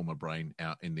performer brain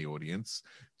out in the audience,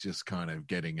 just kind of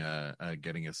getting a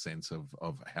sense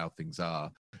of how things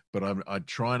are. But I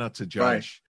try not to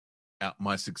judge out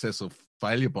my success or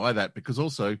failure by that, because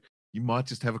also you might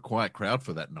just have a quiet crowd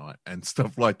for that night and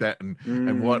stuff like that.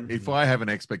 And what if I have an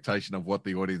expectation of what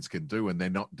the audience can do and they're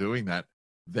not doing that,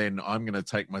 then I'm going to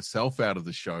take myself out of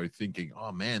the show thinking,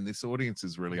 oh man, this audience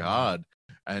is really hard,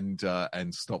 and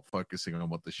stop focusing on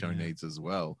what the show needs as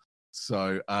well.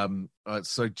 So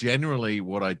so generally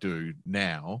what I do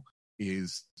now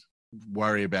is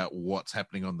worry about what's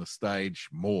happening on the stage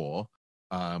more,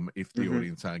 if the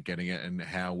audience aren't getting it, and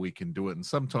how we can do it. And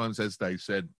sometimes, as Dave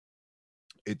said,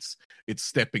 it's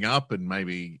stepping up and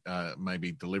maybe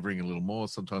delivering a little more.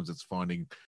 Sometimes it's finding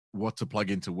what to plug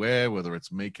into where, whether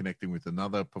it's me connecting with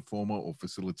another performer or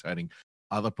facilitating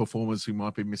other performers who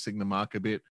might be missing the mark a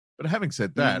bit. But having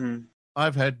said that,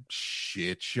 I've had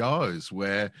shit shows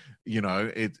where, you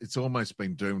know, it's almost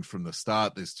been doomed from the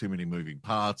start. There's too many moving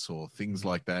parts or things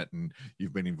like that, and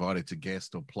you've been invited to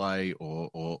guest or play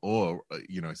or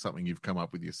you know, something you've come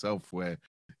up with yourself where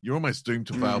you're almost doomed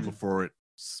to fail before it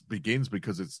begins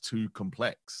because it's too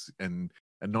complex, and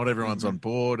not everyone's on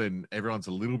board, and everyone's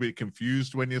a little bit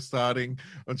confused when you're starting.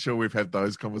 I'm sure we've had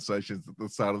those conversations at the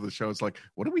start of the show. It's like,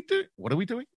 what do we do? What are we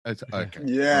doing? It's, okay.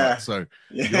 Yeah. Right, so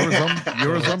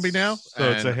you're a zombie now?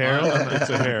 So it's a herald? It's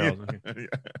a herald.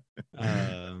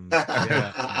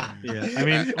 Yeah. I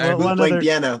mean, who's playing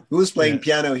piano? Who's playing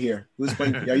piano here? Who's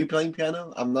playing? Are you playing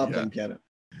piano? I'm not playing piano.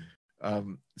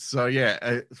 So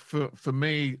yeah, for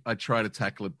me, I try to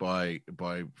tackle it by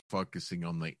focusing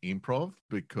on the improv,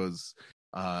 because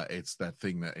it's that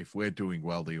thing that if we're doing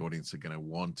well, the audience are going to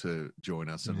want to join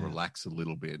us and relax a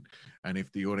little bit. And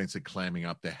if the audience are clamming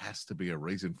up, there has to be a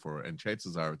reason for it. And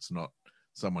chances are it's not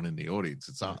someone in the audience,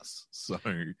 it's us. So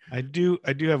I do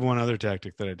have one other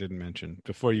tactic that I didn't mention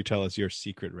before you tell us your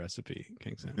secret recipe,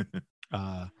 King Sam.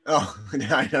 I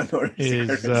don't know.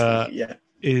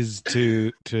 Is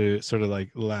to sort of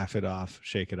like laugh it off,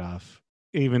 shake it off,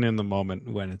 even in the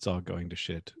moment when it's all going to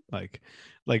shit. Like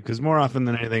because more often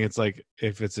than anything, it's like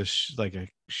if it's a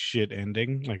shit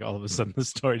ending, like all of a sudden the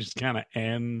story just kind of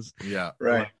ends. Yeah,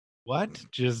 right. Like, what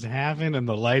just happened? And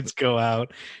the lights go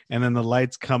out, and then the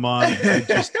lights come on.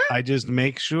 I just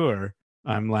make sure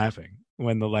I'm laughing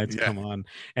when the lights come on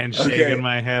and shaking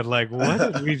my head like, what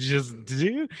did we just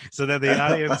do? So that the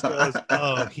audience goes,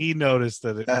 oh, he noticed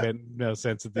that it made no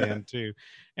sense at the end too.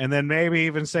 And then maybe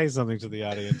even say something to the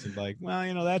audience and like, well,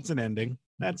 you know, that's an ending.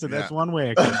 That's one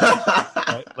way.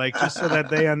 Like just so that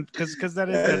they, because that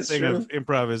is that thing true. Of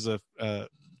improv is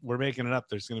we're making it up.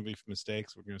 There's going to be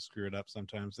mistakes. We're going to screw it up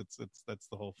sometimes. That's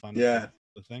the whole fun. Yeah.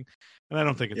 The thing. And I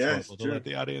don't think it's helpful to let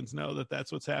the audience know that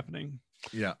that's what's happening.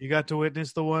 Yeah. You got to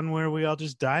witness the one where we all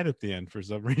just died at the end for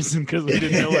some reason because we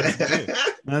didn't know what to do.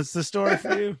 That's the story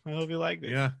for you. I hope you liked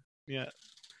it. Yeah. Yeah.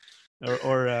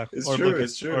 Or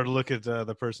look at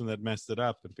the person that messed it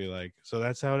up and be like, so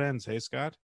that's how it ends. Hey,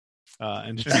 Scott.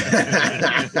 And just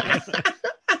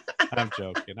I'm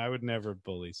joking. I would never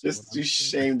bully someone. Just to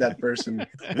shame that person.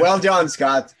 Well done,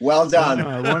 Scott. Well done.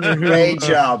 I wonder Great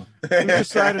job. Who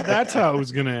decided that's how it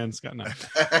was going to end, Scott? No.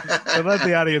 So let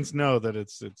the audience know that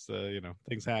it's you know,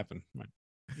 things happen.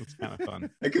 It's kind of fun.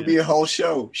 It could be a whole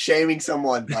show shaming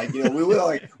someone. Like, you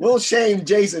know, we'll shame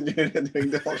Jason during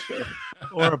the whole show.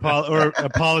 Or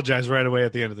apologize right away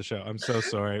at the end of the show. I'm so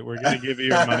sorry. We're going to give you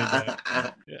your money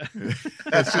back. Yeah.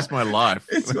 That's just my life.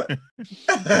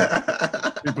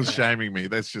 People shaming me.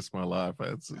 That's just my life.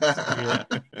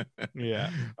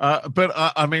 Yeah. But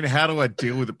I mean, how do I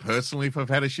deal with it personally if I've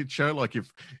had a shit show? Like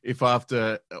if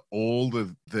after all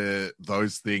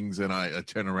those things and I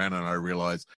turn around and I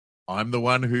realize I'm the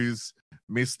one who's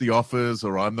missed the offers,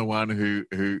 or I'm the one who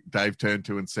Dave turned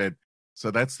to and said,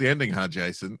 so that's the ending, huh,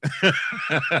 Jason? Then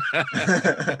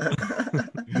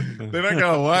I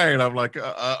go away and I'm like,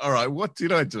 all right, what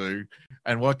did I do?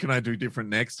 And what can I do different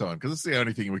next time? Because it's the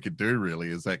only thing we could do really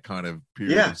is that kind of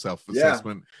period of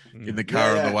self-assessment in the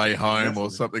car on the way home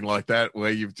or something like that,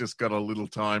 where you've just got a little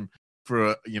time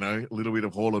for, a little bit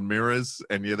of Hall and Mirrors,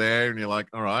 and you're there and you're like,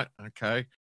 all right, okay.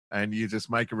 And you just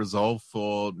make a resolve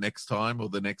for next time or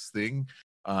the next thing,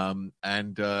 and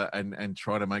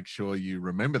try to make sure you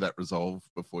remember that resolve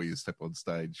before you step on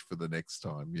stage for the next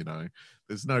time.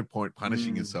 There's no point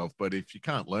punishing yourself, but if you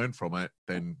can't learn from it,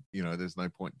 then there's no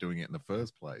point doing it in the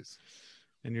first place.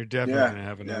 And you're definitely gonna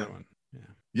have another one.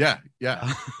 Yeah.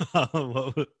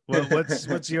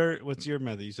 What's your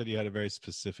method? You said you had a very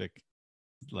specific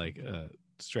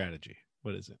strategy.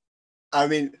 What is it? I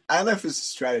mean, I don't know if it's a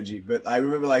strategy, but I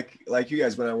remember like you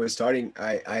guys, when I was starting,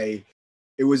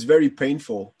 it it was very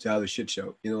painful to have a shit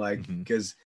show, like,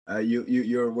 because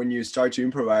you're when you start to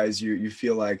improvise, you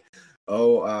feel like,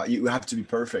 you have to be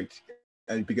perfect,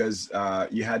 and because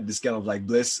you had this kind of like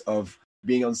bliss of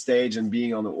being on stage and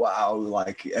being on the wow,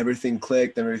 like everything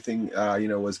clicked, everything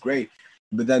was great.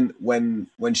 But then when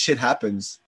shit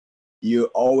happens, you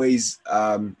always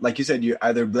like you said, you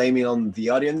either blame it on the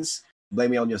audience,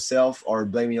 blame it on yourself, or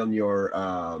blame it on your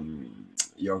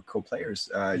co-players,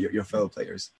 your fellow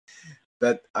players.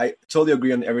 But I totally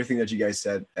agree on everything that you guys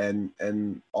said,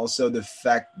 and also the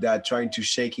fact that trying to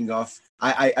shaking off.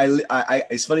 I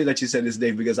it's funny that you said this,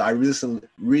 Dave, because I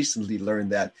recently learned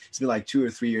that it's been like 2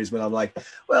 or 3 years when I'm like,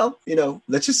 well,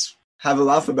 let's just have a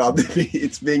laugh about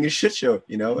it's being a shit show,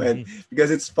 and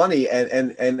because it's funny,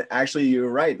 and actually you're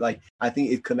right. Like, I think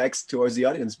it connects towards the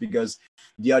audience because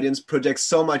the audience projects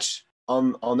so much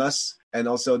on us, and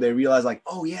also they realize like,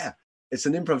 oh yeah, it's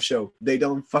an improv show. They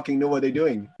don't fucking know what they're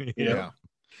doing, you know?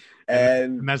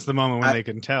 And that's the moment when they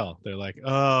can tell. They're like,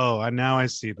 oh, now I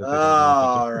see that.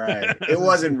 All right. It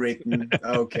wasn't written.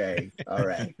 Okay. All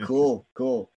right. Cool.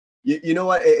 You know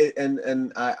what?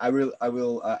 And I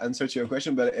will answer to your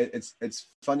question, but it's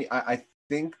funny. I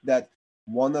think that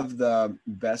one of the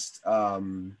best,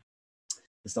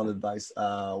 it's not advice,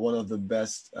 one of the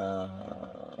best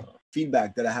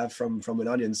feedback that I have from an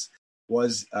audience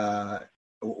was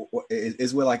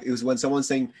is where, like, it was when someone's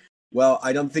saying, well,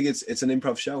 I don't think it's an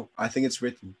improv show. I think it's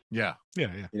written. Yeah.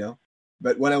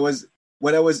 But when I was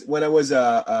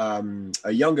a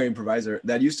younger improviser,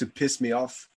 that used to piss me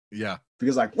off. Yeah.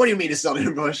 Because like, what do you mean it's not an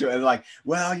improv show? And like,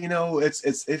 well,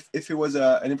 it's if it was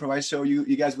an improvised show,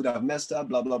 you guys would have messed up,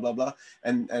 blah blah blah blah.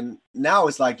 And now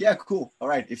it's like, yeah, cool, all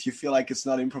right. If you feel like it's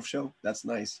not an improv show, that's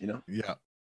nice, Yeah.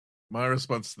 My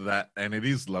response to that, and it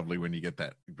is lovely when you get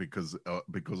that because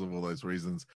of all those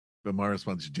reasons. But my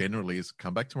response generally is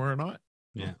come back tomorrow night.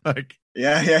 Yeah. Like,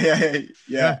 yeah.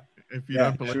 If you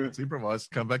don't believe it's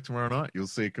improvised, come back tomorrow night. You'll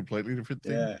see a completely different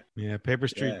thing. Yeah. Paper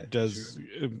Street does,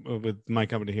 with my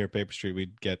company here, Paper Street, we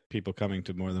get people coming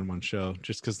to more than one show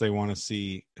just because they want to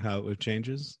see how it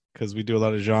changes. Because we do a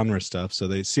lot of genre stuff. So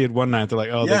they see it one night, they're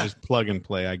like, oh, they just plug and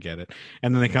play. I get it.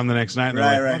 And then they come the next night and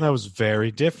they're like, oh, that was very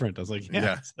different. I was like,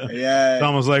 it's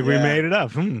almost like we made it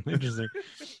up. Interesting.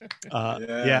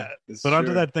 But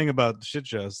onto that thing about shit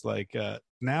shows, like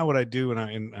now what I do when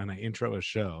I intro a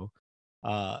show,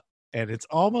 and it's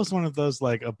almost one of those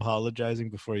like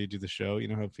apologizing before you do the show. You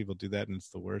know how people do that and it's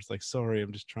the worst. Like, sorry,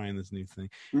 I'm just trying this new thing.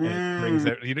 And it brings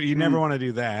that, you never want to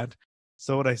do that.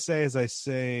 So what I say is so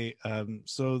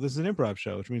this is an improv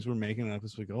show, which means we're making it up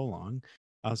as we go along.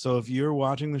 So if you're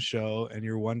watching the show and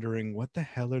you're wondering, what the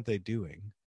hell are they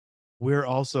doing? We're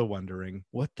also wondering,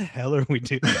 what the hell are we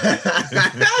doing?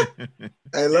 I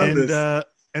love this.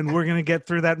 And we're going to get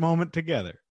through that moment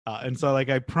together. And so like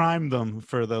I prime them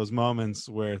for those moments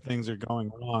where things are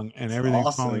going wrong and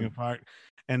everything's falling apart.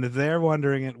 And if they're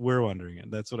wondering it, we're wondering it.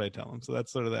 That's what I tell them. So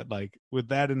that's sort of that, like, with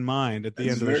that in mind, at the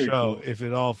end of the show, cool. If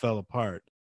it all fell apart,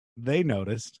 they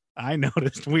noticed, I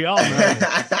noticed, we all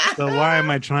noticed. So why am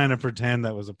I trying to pretend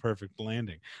that was a perfect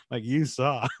landing? Like, you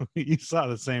saw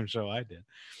the same show I did.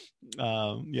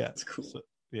 That's cool. So,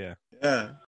 yeah.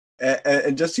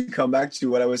 And just to come back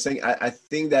to what I was saying, I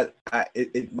think that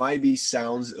it might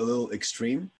sounds a little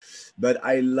extreme, but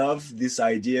I love this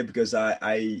idea because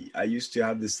I used to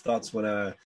have these thoughts when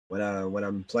I'm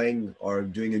playing or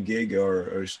doing a gig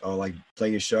or like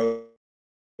playing a show.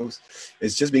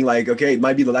 It's just being like, okay, it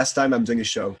might be the last time I'm doing a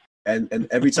show, and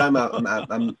every time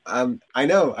I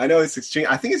know it's extreme.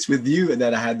 I think it's with you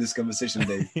that I had this conversation,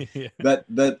 Dave. But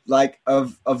like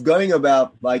of going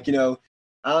about, like,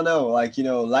 I don't know, like,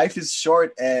 life is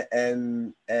short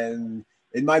and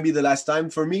it might be the last time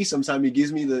for me. Sometimes it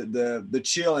gives me the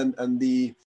chill and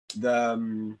the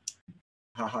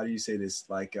how do you say this?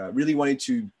 Like, really wanting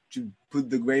to put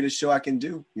the greatest show I can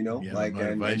do, like,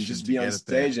 and just be on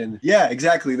stage and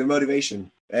exactly, the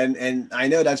motivation. And I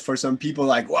know that's for some people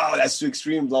like, wow, that's too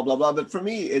extreme, blah, blah, blah. But for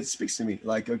me, it speaks to me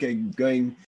like, okay,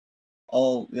 going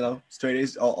all, straight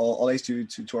A's, all A's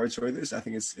towards this. I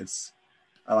think it's,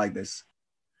 I like this.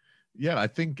 Yeah, I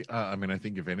think, I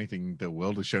think if anything, the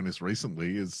world has shown us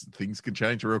recently is things can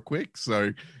change real quick.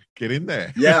 So get in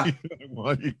there. Yeah.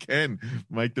 While you can,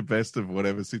 make the best of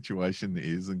whatever situation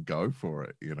is and go for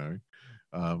it,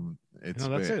 That's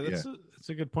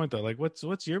a good point, though. Like,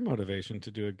 what's your motivation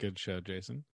to do a good show,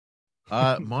 Jason?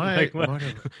 Is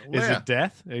it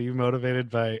death? Are you motivated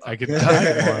by, I could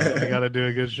die tomorrow, I got to do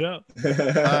a good show?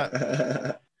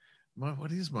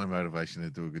 What is my motivation to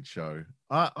do a good show?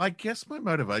 I guess my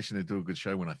motivation to do a good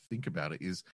show, when I think about it,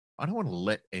 is I don't want to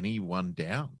let anyone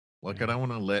down. Like, I don't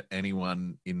want to let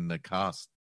anyone in the cast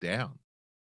down.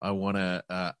 I want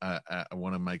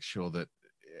to make sure that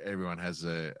everyone has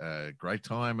a great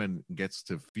time and gets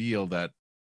to feel that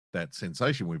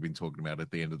sensation we've been talking about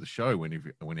at the end of the show when you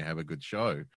have a good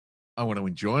show. I want to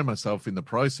enjoy myself in the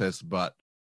process, but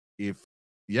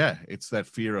it's that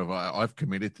fear of I've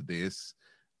committed to this,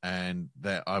 and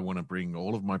that I want to bring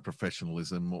all of my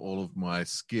professionalism, all of my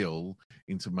skill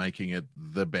into making it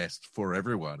the best for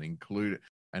everyone,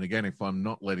 and again, if I'm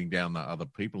not letting down the other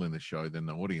people in the show, then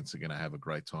the audience are going to have a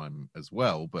great time as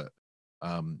well. But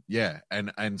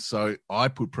and so I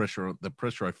put pressure. The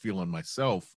pressure I feel on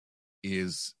myself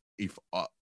is if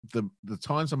the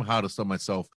times I'm hardest on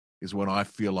myself is when I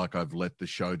feel like I've let the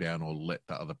show down or let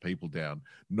the other people down,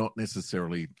 not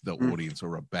necessarily the audience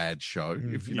or a bad show,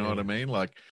 if you know what I mean.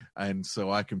 Like, and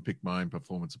so I can pick my own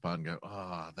performance apart and go,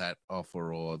 that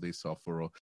offer or this offer, or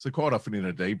so quite often in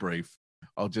a debrief,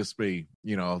 I'll just be,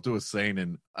 I'll do a scene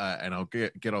and I'll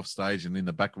get off stage, and in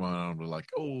the back of my mind, I'll be like,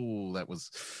 that was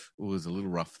a little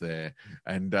rough there,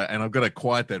 and I've got to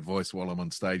quiet that voice while I'm on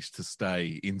stage to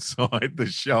stay inside the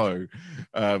show.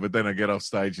 But then I get off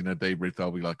stage in a debrief,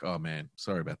 I'll be like, oh man,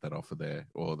 sorry about that offer there,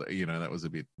 or that was a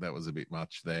bit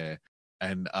much there,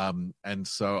 and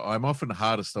so I'm often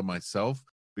hardest on myself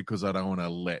because I don't want to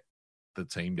let the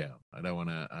team down. I don't want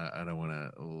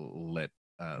to let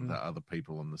the other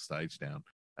people on the stage down.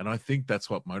 And I think that's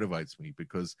what motivates me,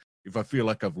 because if I feel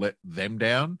like I've let them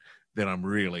down, then I'm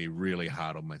really, really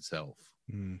hard on myself.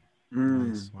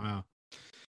 Nice. Wow.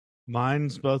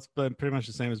 Mine's both, but pretty much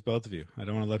the same as both of you. I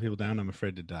don't want to let people down. I'm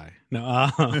afraid to die. No,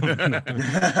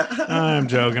 I'm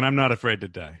joking. I'm not afraid to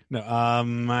die. No,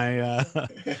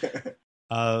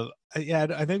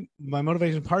 I think my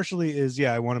motivation partially is,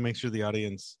 I want to make sure the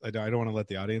audience, I don't want to let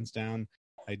the audience down.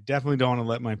 I definitely don't want to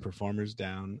let my performers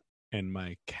down and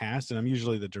my cast. And I'm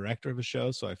usually the director of a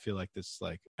show, so I feel like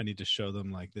I need to show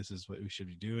them this is what we should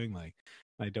be doing. Like,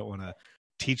 I don't want to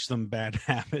teach them bad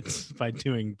habits by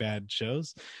doing bad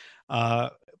shows.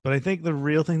 But I think the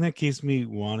real thing that keeps me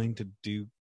wanting to do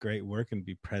great work and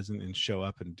be present and show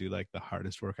up and do the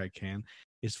hardest work I can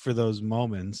is for those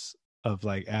moments of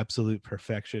absolute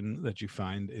perfection that you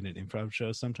find in an improv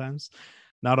show sometimes.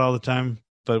 Not all the time,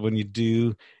 but when you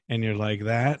do, and you're like,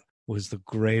 that was the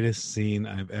greatest scene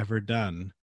I've ever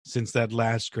done since that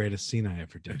last greatest scene I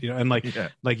ever did.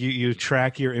 And you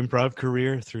track your improv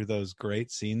career through those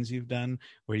great scenes you've done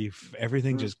where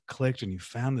everything just clicked and you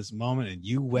found this moment and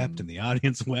you wept and the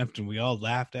audience wept and we all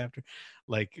laughed after.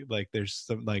 There's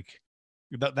some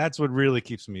that's what really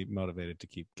keeps me motivated to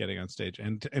keep getting on stage.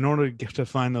 And in order to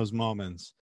find those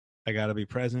moments, I got to be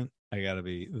present. I got to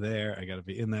be there. I got to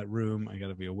be in that room. I got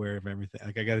to be aware of everything.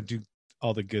 I got to do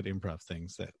all the good improv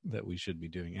things that we should be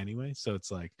doing anyway. So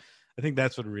it's I think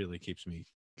that's what really keeps me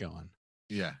going.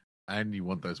 Yeah. And you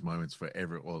want those moments for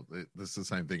that's the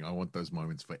same thing. I want those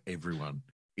moments for everyone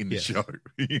in the show.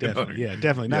 Definitely. Yeah,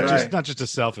 definitely. Not just a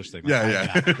selfish thing. Thanks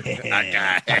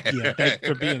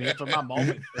for being here for my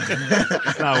moment.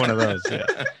 It's not one of those. Yeah.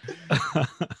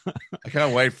 I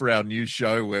can't wait for our new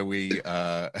show where we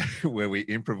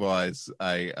improvise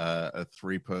a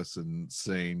 3-person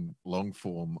scene long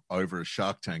form over a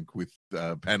Shark Tank with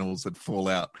panels that fall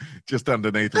out just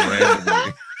underneath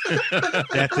randomly.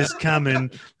 Death is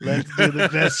coming. Let's do the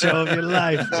best show of your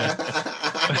life.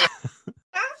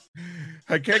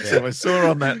 Hey, Kexo, I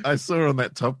saw on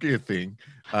that Top Gear thing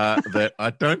that I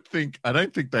don't think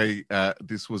they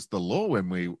this was the law when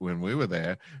we were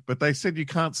there, but they said you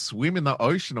can't swim in the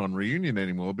ocean on Reunion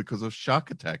anymore because of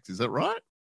shark attacks. Is that right?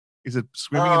 Is it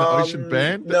swimming in the ocean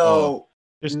banned? No.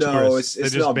 It's they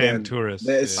just not banned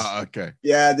tourists. Okay.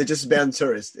 Yeah, they just banned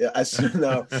tourists.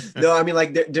 No. I mean,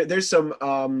 there's some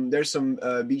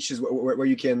beaches where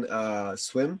you can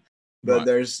swim. But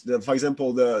there's for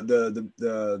example,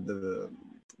 the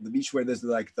beach where there's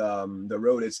the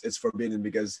road, it's forbidden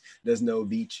because there's no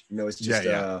beach. It's just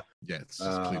it's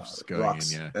just cliffs going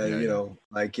rocks, in.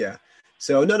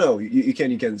 So no, you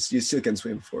still can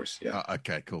swim, of course. Yeah.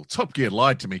 Okay, cool. Top Gear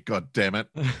lied to me. God damn it.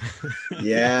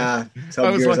 Yeah,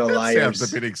 Top Gear's a liar.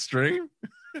 Sounds a bit extreme.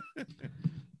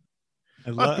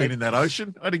 I've been in that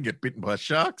ocean. I didn't get bitten by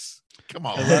sharks. Come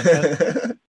on.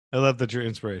 I love that your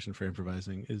inspiration for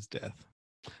improvising is death.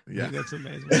 Yeah, that's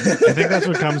amazing. I think that's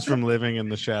what comes from living in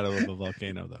the shadow of a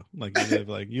volcano, though.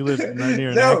 You live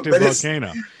near an active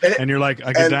volcano, and you're like,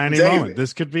 I could die any moment.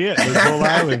 This could be it. This whole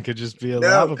island could just be a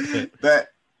lava pit. But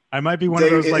I might be one of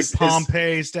those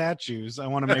Pompeii statues. I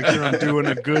want to make sure I'm doing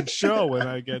a good show when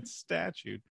I get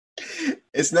statued.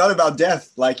 It's not about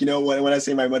death. When I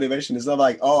say my motivation, it's not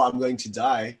I'm going to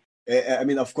die. I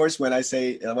mean, of course, when I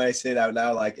say it out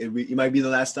loud, it might be the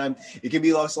last time. It can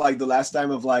be also the last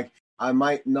time of I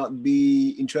might not be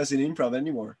interested in improv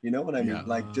anymore. You know what I mean? Yeah.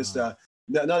 Like just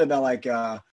not about like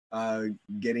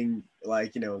getting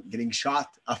like, you know, getting shot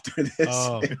after this.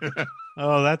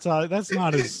 Oh, that's not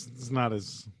as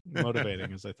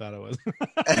motivating as I thought it was.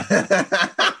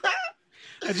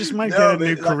 I just might get a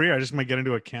new career. I just might get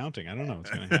into accounting. I don't know what's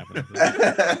going to happen.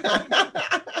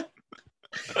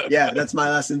 Yeah, that's my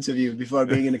last interview before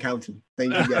being an accountant.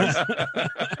 Thank you, guys.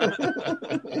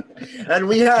 And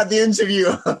we had the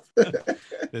interview.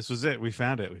 This was it. We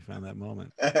found it. We found that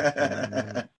moment.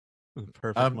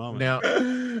 Perfect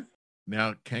moment.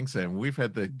 Now, Kang Sam, we've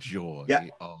had the joy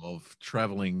of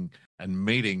traveling and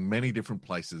meeting many different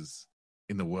places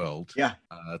in the world to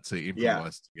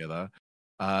improvise together.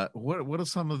 What are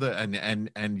some of the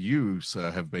and you,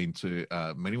 sir, have been to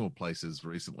many more places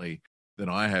recently than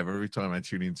I have. Every time I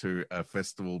tune into a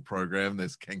festival program,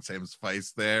 there's Kang Sam's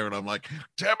face there, and I'm like,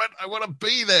 damn it, I want to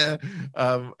be there.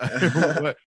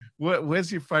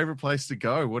 Where's your favorite place to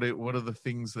go? What are the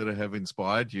things that have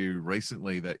inspired you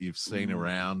recently that you've seen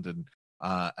around and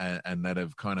that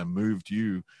have kind of moved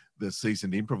you, the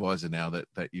seasoned improviser now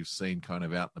that you've seen kind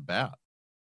of out and about?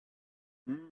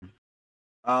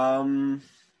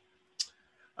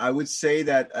 I would say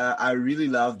that I really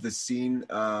love the scene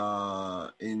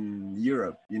in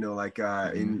Europe. You know, like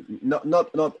in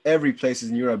not every place is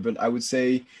in Europe, but I would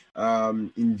say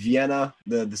in Vienna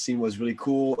the scene was really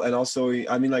cool. And also,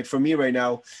 I mean, like for me right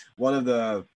now, one of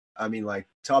the like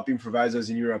top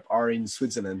improvisers in Europe are in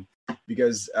Switzerland,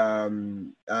 because I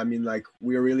mean, like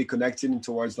we're really connected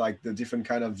towards like the different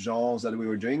kind of genres that we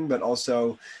were doing, but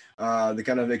also the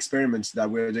kind of experiments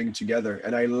that we're doing together.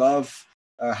 And I love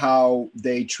how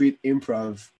they treat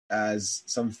improv as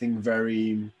something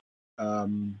very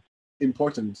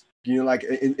important. You know, like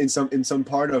in some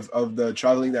part of the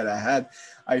traveling that I had,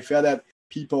 I felt that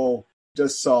people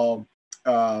just saw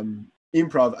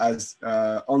improv as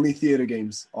only theater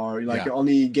games, or like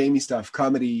only gamey stuff,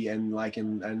 comedy, and like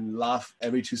and laugh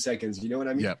every 2 seconds. You know what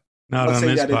I mean? Yep. Not on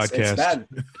this podcast. It's bad.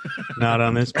 Not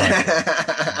on this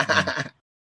podcast.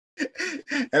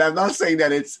 And I'm not saying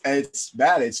that it's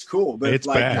bad. It's cool, but it's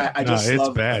like bad. I just love.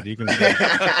 It's bad. You can say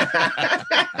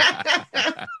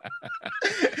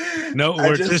no,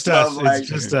 we're just us. Like... It's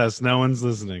just us. No one's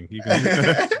listening. You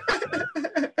can.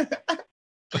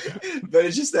 But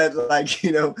it's just that, like,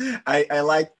 you know, I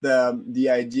like the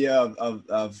idea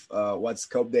of what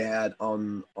scope they had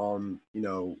on you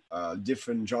know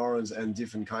different genres and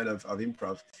different kind of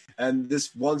improv. And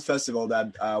this one festival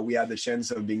that we had the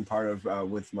chance of being part of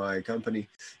with my company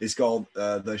is called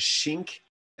the Shink,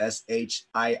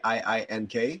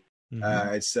 SHIIINK.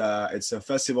 It's a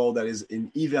festival that is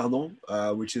in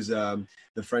Yvernon, which is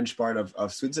the French part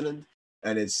of Switzerland,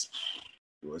 and it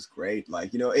was great.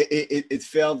 Like, you know, it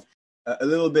felt a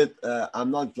little bit. I'm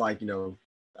not like, you know,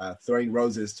 throwing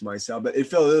roses to myself, but it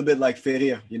felt a little bit like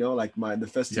Feria, you know, like the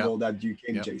festival that you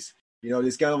came, Chase. You know,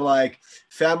 this kind of like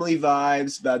family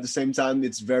vibes, but at the same time,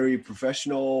 it's very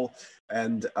professional,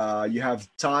 and you have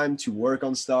time to work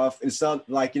on stuff. It's not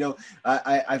like, you know,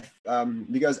 I've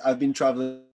because I've been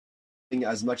traveling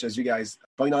as much as you guys,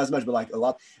 probably not as much, but like a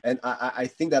lot. And I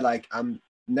think that like I'm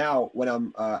now when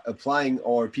I'm applying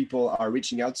or people are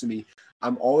reaching out to me,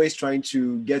 I'm always trying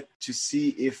to get to see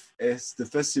if it's the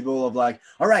festival of like,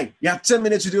 all right, you have 10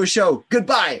 minutes to do a show,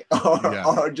 goodbye.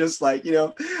 Or just like, you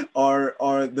know, or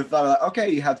the fact like, okay,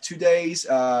 you have 2 days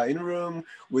in a room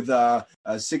with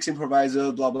 6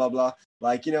 improvisers, blah, blah, blah.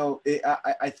 Like, you know,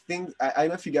 I think, I don't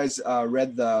know if you guys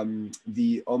read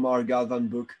the Omar Galvan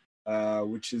book,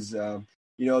 which is,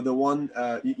 you know, the one,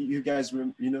 you guys,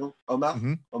 you know, Omar?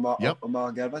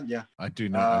 Omar Galvan, yeah. I do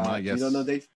know Omar, yes. You don't know,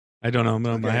 Dave? I don't know.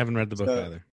 No, okay. I haven't read the book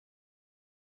either.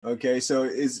 Okay, so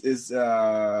is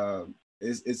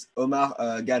Omar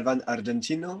Galvan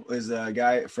Argentino? Is a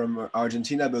guy from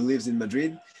Argentina but lives in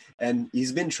Madrid, and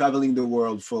he's been traveling the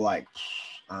world for like,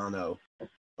 I don't know,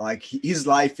 like his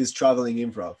life is traveling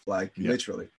improv, like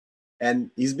literally, and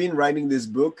he's been writing this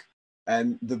book,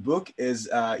 and the book is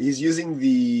he's using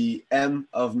the M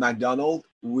of McDonald,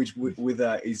 which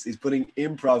he's putting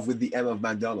improv with the M of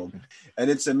McDonald, and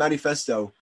it's a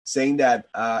manifesto saying that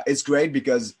it's great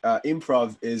because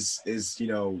improv is you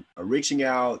know reaching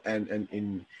out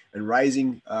and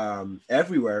rising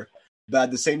everywhere, but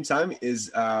at the same time is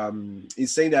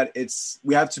saying that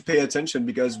we have to pay attention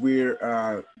because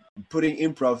we're putting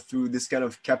improv through this kind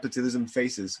of capitalism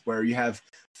phases where you have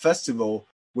festival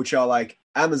which are like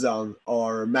Amazon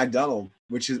or McDonald's,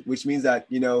 which means that,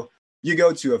 you know, you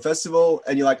go to a festival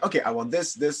and you're like, okay, I want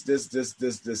this.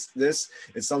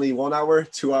 It's only 1 hour,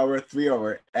 2 hour, 3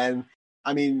 hour. And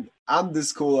I mean, I'm the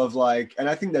school of like, and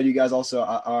I think that you guys also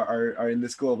are in the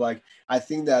school of like, I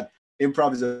think that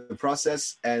improv is a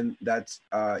process, and that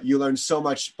you learn so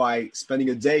much by spending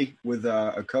a day with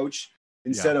a coach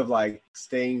instead of like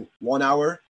staying 1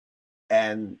 hour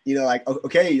and like,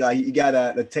 okay, like you got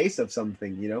a taste of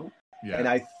something, and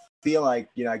I feel like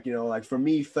like for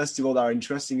me, festivals that are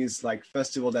interesting is like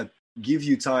festival that give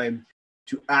you time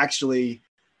to actually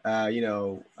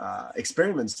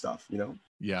experiment stuff,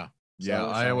 So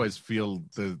I always feel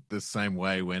the same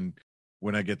way when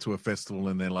I get to a festival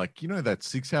and they're like, that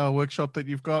 6-hour workshop that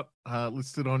you've got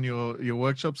listed on your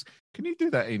workshops, can you do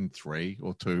that in 3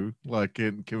 or 2? Like,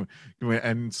 can we,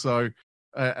 and so,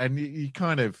 and you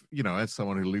kind of, as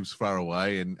someone who lives far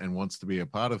away and wants to be a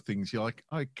part of things, you're like,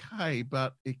 okay,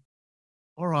 but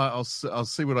all right, I'll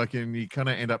see what I can. You kind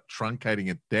of end up truncating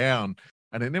it down,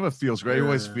 and it never feels great. You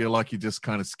always feel like you're just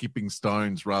kind of skipping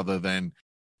stones rather than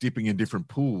dipping in different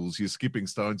pools. You're skipping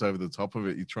stones over the top of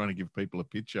it. You're trying to give people a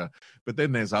picture. But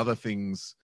then there's other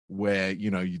things where,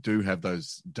 you do have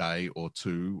those day or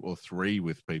 2 or 3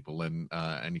 with people and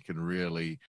you can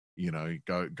really,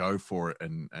 go for it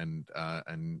and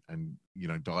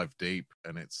dive deep.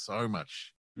 And it's so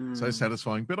much, so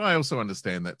satisfying. But I also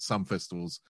understand that some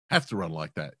festivals have to run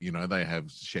like that. They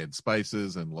have shared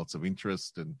spaces and lots of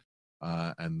interest and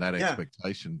that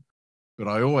expectation. But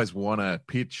I always want to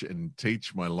pitch and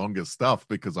teach my longer stuff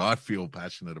because I feel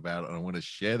passionate about it and I want to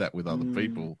share that with other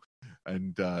people.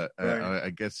 And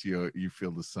I guess you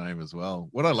feel the same as well.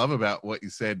 What I love about what you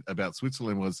said about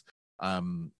Switzerland was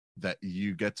that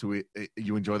you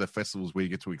enjoy the festivals where you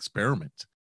get to experiment,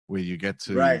 where you get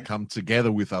to come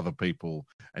together with other people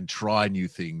and try new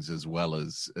things as well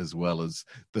as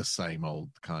the same old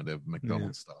kind of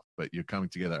McDonald's stuff. But you're coming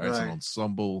together as an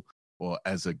ensemble or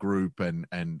as a group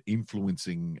and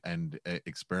influencing and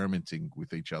experimenting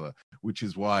with each other, which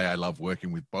is why I love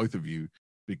working with both of you,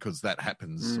 because that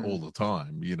happens all the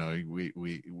time. We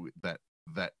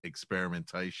that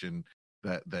experimentation,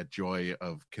 that joy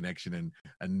of connection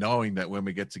and knowing that when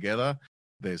we get together,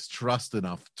 there's trust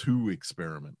enough to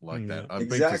experiment like that. I've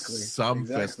been to some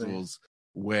festivals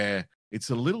where it's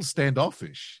a little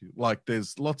standoffish. Like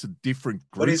there's lots of different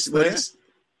groups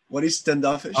What is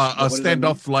standoffish? A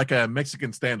standoff, like a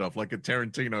Mexican standoff, like a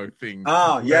Tarantino thing.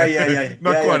 Oh, yeah.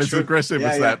 Not quite as aggressive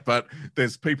as that, but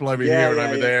there's people over here and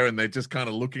over there, and they're just kind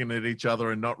of looking at each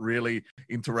other and not really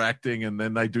interacting. And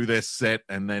then they do their set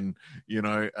and then,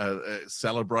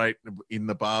 celebrate in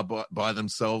the bar by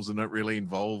themselves and don't really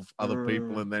involve other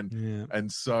people. And then, and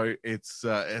so it's,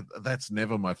 that's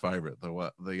never my favorite.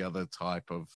 The other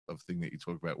type of thing that you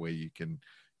talk about where you can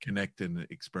connect and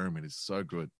experiment is so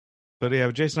good. But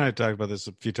yeah, Jason and I have talked about this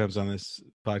a few times on this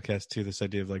podcast too. This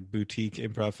idea of like boutique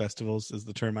improv festivals is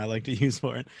the term I like to use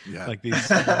for it. Yeah. Like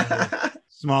these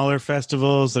smaller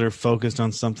festivals that are focused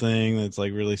on something that's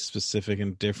like really specific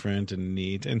and different and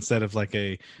neat, instead of like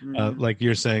like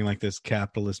you're saying, like this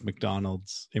capitalist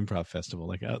McDonald's improv festival,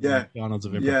 like the McDonald's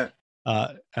of improv.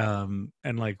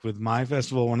 And like with my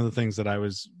festival, one of the things that I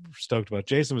was stoked about,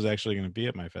 Jason was actually going to be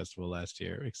at my festival last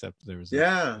year, except there was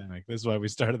pandemic. This is why we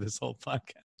started this whole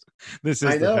podcast. This is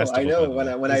I know.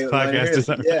 When I hear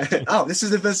it, Oh, this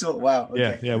is the festival. Wow.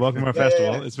 Okay. Yeah. Welcome to our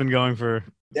festival. Yeah. It's been going for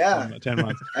 10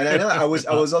 months. And I know I was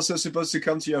also supposed to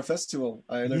come to your festival.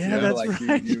 I don't know if you remember, that's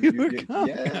right. You were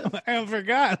coming. I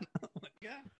forgot. Oh my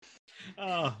god.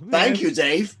 Oh, man. Thank you,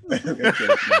 Dave.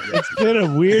 It's been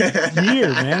a weird year,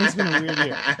 man. It's been a weird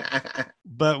year.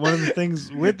 But one of the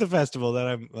things with the festival that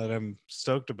I'm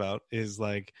stoked about is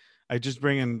like I just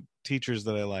bring in teachers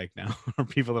that I like now, or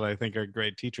people that I think are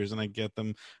great teachers, and I get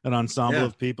them an ensemble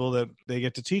of people that they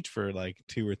get to teach for like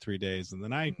 2 or 3 days, and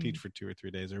then I teach for 2 or 3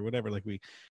 days or whatever. Like we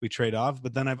trade off.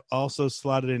 But then I've also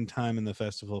slotted in time in the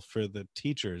festival for the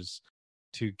teachers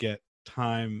to get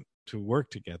time to work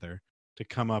together to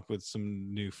come up with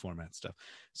some new format stuff.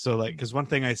 So like, because one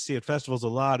thing I see at festivals a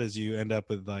lot is you end up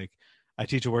with like, I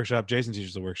teach a workshop, Jason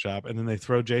teaches a workshop, and then they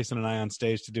throw Jason and I on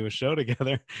stage to do a show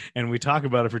together, and we talk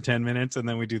about it for 10 minutes, and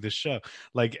then we do the show.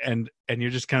 Like, and you're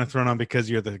just kind of thrown on because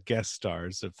you're the guest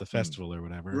stars of the festival or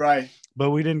whatever. Right.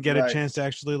 But we didn't get a chance to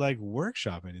actually like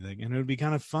workshop anything, and it would be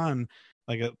kind of fun,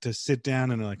 like to sit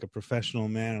down in like a professional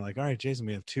manner, like, all right, Jason,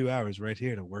 we have 2 hours right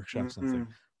here to workshop something.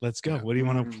 Let's go. What do you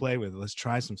want to play with? Let's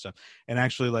try some stuff and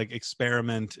actually like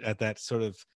experiment at that sort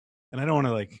of, and I don't want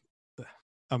to like,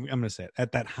 I'm going to say it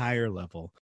at that higher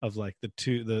level of like the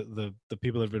people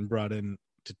that have been brought in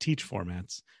to teach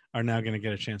formats are now going to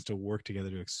get a chance to work together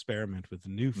to experiment with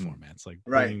new formats, like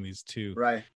bringing these two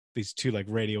these two like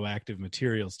radioactive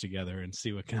materials together and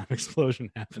see what kind of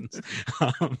explosion happens,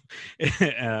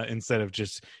 instead of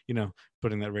just, you know,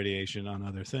 putting that radiation on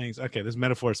other things. Okay, this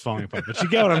metaphor is falling apart, but you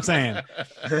get what I'm saying.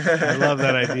 I love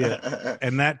that idea,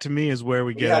 and that to me is where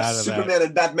we get out of Superman that.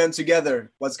 and Batman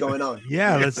together. What's going on?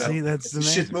 Yeah, let's see. That's a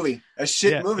shit movie. A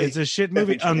shit movie. It's a shit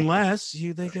movie unless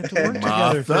they get to work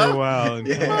together for a while. And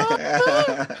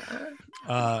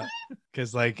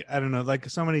because like I don't know, like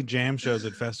so many jam shows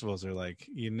at festivals are like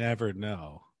you never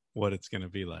know what it's going to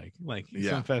be like. Like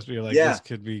some festivals you're like this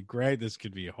could be great, this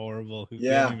could be horrible.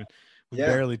 We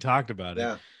barely talked about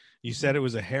it. You said it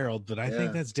was a herald, but I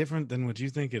think that's different than what you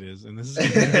think it is, and this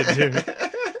is too.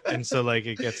 And so like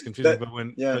it gets confusing.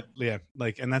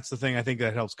 And that's the thing. I think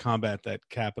that helps combat that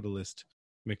capitalist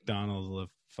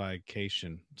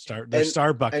McDonald'sification.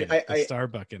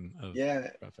 Starbucking of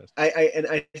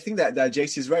I think that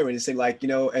JC is right when he's saying like, you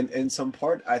know, and in some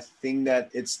part I think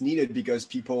that it's needed because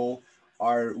people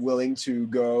are willing to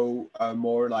go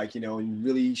more like, you know, in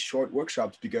really short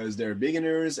workshops because they're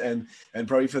beginners and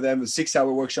probably for them a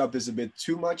 6-hour workshop is a bit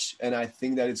too much, and I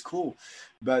think that it's cool.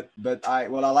 But what I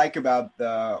like about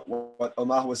what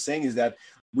Omar was saying is that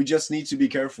we just need to be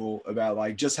careful about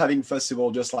like just having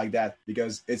festival just like that,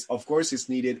 because it's of course it's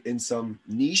needed in some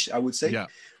niche, I would say. Yeah.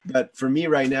 But for me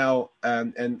right now,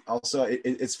 and also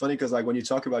it's funny because like when you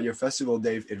talk about your festival,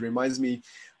 Dave, it reminds me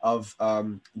of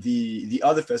the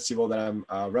other festival that I'm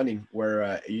running,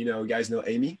 where you know, guys know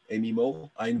Amy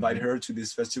Mole. I invite her to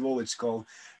this festival. It's called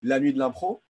La Nuit de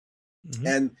l'Impro,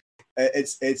 and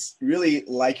it's really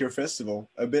like your festival,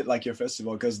 a bit like your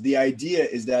festival, because the idea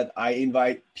is that I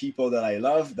invite people that I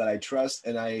love, that I trust,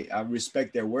 and I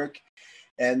respect their work,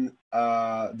 and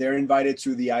they're invited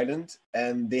to the island,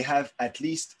 and they have at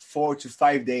least 4 to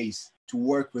 5 days to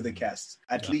work with the cast,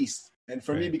 at least. And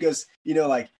for me, because, you know,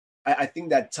 like I think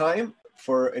that time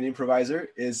for an improviser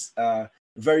is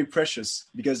very precious,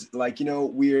 because like, you know,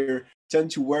 we tend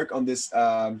to work on this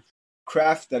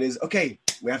craft that is, okay,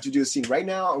 we have to do a scene right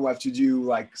now, and we have to do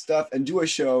like stuff and do a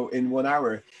show in 1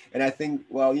 hour. And I think,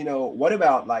 well, you know, what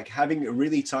about like having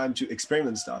really time to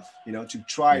experiment stuff, you know, to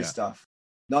try stuff?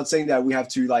 Not saying that we have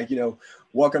to like, you know,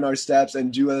 walk on our steps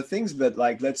and do other things, but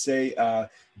like, let's say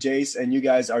Jace and you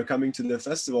guys are coming to the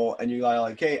festival and you're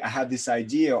like, hey, I have this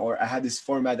idea, or I have this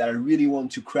format that I really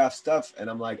want to craft stuff.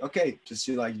 And I'm like, okay, just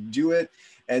you like do it,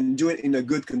 and do it in a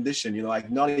good condition, you know, like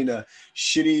not in a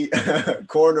shitty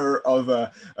corner of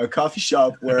a coffee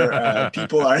shop where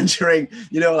people are entering,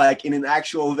 you know, like in an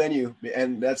actual venue.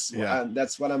 And that's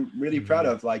what I'm really proud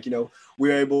of. Like, you know,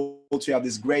 we're able to have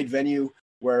this great venue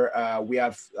where we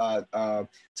have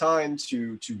time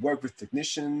to work with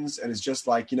technicians, and it's just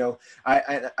like, you know,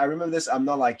 I remember this. I'm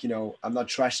not like, you know, I'm not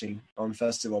trashing on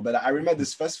festival, but I remember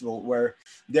this festival where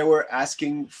they were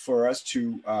asking for us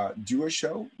to do a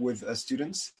show with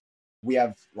students. We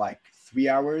have like 3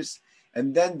 hours,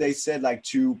 and then they said like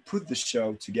to put the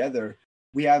show together,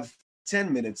 we have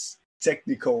 10 minutes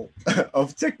technical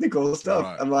stuff.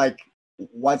 Right. I'm like,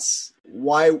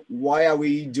 why are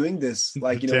we doing this?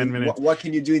 Like, you know, what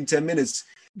can you do in 10 minutes?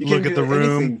 You look at the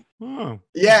room. Oh,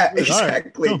 yeah,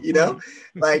 exactly. Right. You know,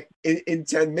 like in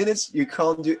 10 minutes you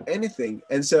can't do anything.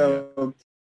 And so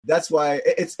that's why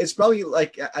it's probably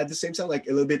like at the same time like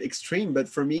a little bit extreme, but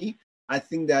for me, I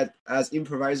think that as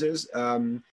improvisers,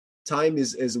 time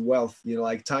is wealth. You know,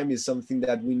 like time is something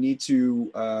that we need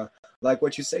to like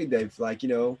what you say, Dave, like, you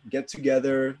know, get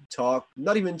together, talk,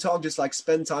 not even talk, just like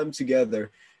spend time together.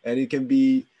 And it can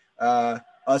be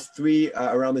us three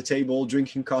around the table,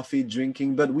 drinking coffee,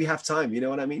 but we have time, you know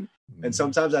what I mean? Mm-hmm. And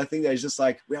sometimes I think that it's just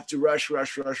like, we have to rush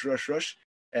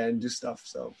and do stuff.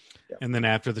 So, yeah. And then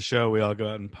after the show, we all go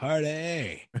out and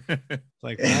party.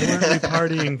 Like, why weren't we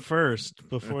partying first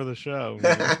before the show? We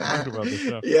talked about the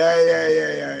show.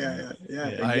 Yeah.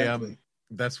 Exactly.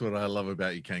 That's what I love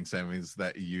about you, Kang Sam, is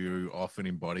that you often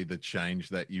embody the change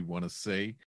that you want to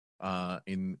see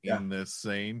in the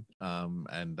scene,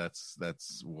 and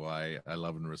that's why I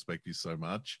love and respect you so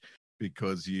much,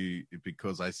 because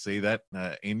I see that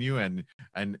in you, and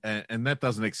that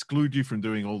doesn't exclude you from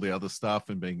doing all the other stuff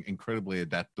and being incredibly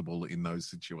adaptable in those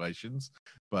situations,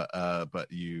 but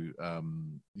you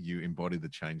embody the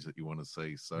change that you want to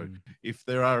see. So if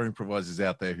there are improvisers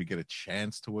out there who get a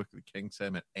chance to work with Kang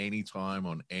Sam at any time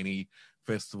on any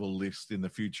festival list in the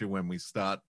future when we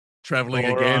start traveling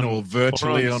again or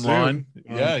virtually online.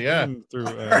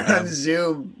 On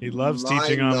Zoom. He loves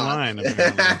teaching online.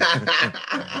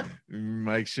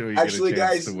 Make sure you get a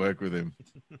chance to work with him.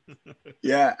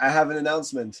 Yeah, I have an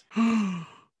announcement.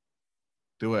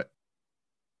 Do it.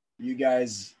 You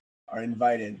guys are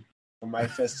invited for my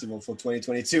festival for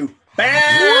 2022.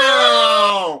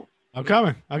 Bam! I'm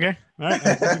coming. Okay. All right.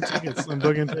 I'm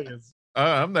booking tickets.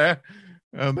 I'm there.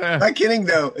 Not kidding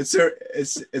though. It's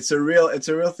a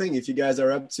real thing. If you guys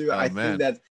are up to, I think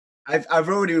that I've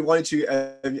already wanted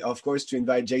to, of course, to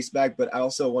invite Jace back, but I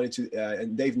also wanted to,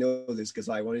 and Dave knows this because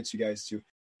I wanted you guys to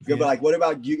go. But like, what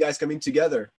about you guys coming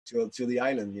together to the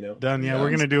island? You know, done. Yeah, we're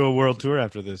gonna do a world tour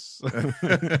after this.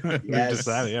 We've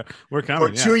decided. Yeah, we're coming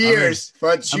for 2 years.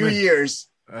 For 2 years.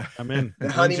 I'm in.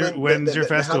 When's your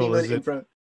festival?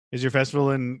 Is your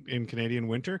festival in Canadian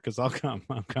winter? Because I'm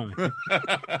coming.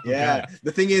 Yeah.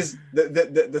 The thing is,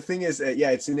 the thing is,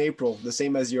 it's in April, the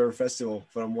same as your festival,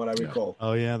 from what I recall.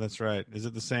 Oh yeah, that's right. Is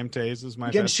it the same days as my?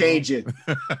 You can festival? Change it.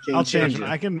 I'll change it.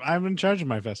 I'm in charge of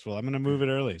my festival. I'm going to move it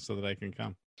early so that I can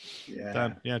come. Yeah.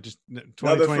 Done. Yeah. Just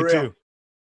 2022.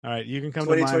 All right, you can come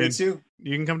 2022. to mine.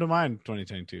 You can come to mine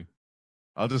 2022.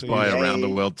 I'll just buy a round the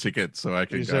world ticket so I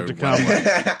can go. Have to come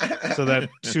so that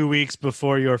 2 weeks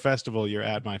before your festival, you're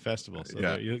at my festival. So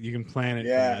that you can plan it.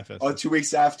 Yeah. For my festival. 2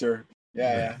 weeks after.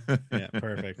 Yeah. Yeah.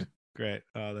 Perfect. Great.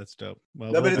 Oh, that's dope.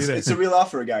 Well, no, but it's a real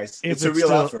offer, guys. It's a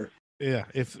real offer. Yeah.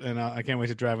 I can't wait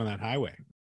to drive on that highway.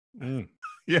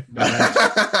 Yeah.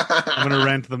 I'm gonna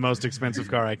rent the most expensive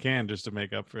car I can just to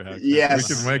make up for how. Yes.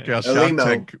 We can make our Shark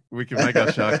Tank. We can make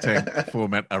our Shark Tank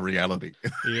format a reality.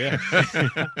 Yeah.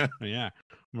 Yeah.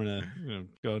 I'm gonna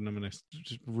go and I'm gonna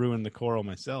just ruin the coral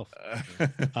myself.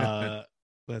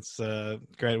 That's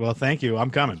great. Well, thank you.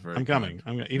 I'm coming.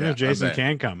 Even if Jason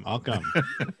can't come, I'll come.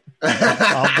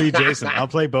 I'll be Jason. I'll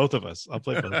play both of us.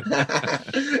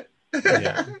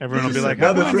 Yeah. Everyone will be like,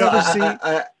 how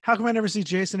come I never see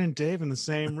Jason and Dave in the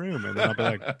same room? And then I'll be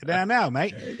like, I don't know,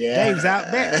 mate. Yeah. Dave's out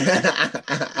there.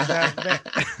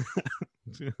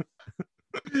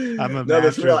 I'm a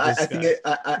master of disguise.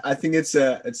 I think it's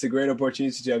a great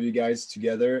opportunity to have you guys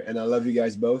together, and I love you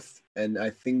guys both. And I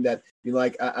think that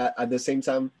at the same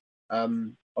time,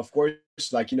 of course,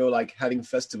 like having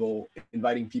festival,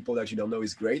 inviting people that you don't know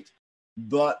is great,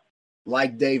 but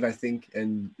like Dave, I think,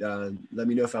 and let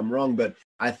me know if I'm wrong, but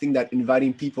I think that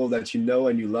inviting people that you know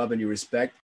and you love and you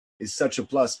respect is such a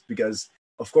plus, because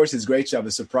of course it's great to have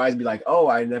a surprise, be like, oh,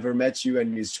 I never met you,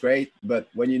 and it's great. But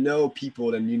when you know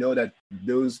people and you know that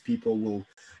those people will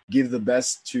give the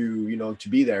best to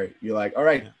be there, you're like, all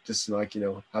right, just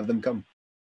have them come.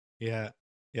 Yeah.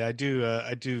 I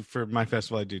do for my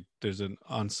festival. There's an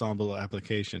ensemble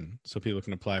application so people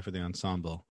can apply for the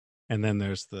ensemble, and then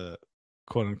there's the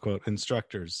quote unquote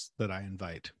instructors that I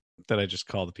invite, that I just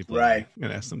call the people and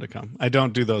ask them to come. I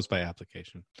don't do those by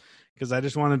application because I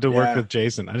just wanted to work with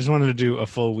Jason. I just wanted to do a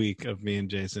full week of me and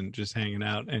Jason just hanging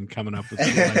out and coming up with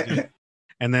cool ideas.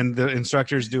 And then the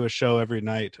instructors do a show every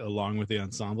night along with the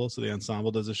ensemble. So the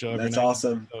ensemble does a show every night. That's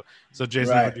awesome. So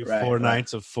Jason would do 4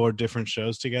 nights of 4 different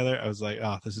shows together. I was like,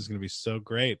 oh, this is going to be so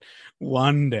great.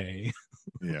 One day.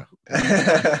 Yeah.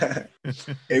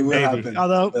 It will happen.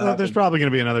 Although there's probably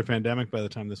going to be another pandemic by the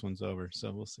time this one's over.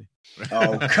 So we'll see.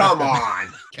 Oh, come on.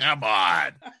 Come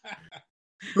on.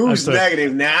 Who's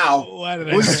negative now?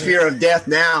 Who's fear of death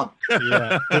now?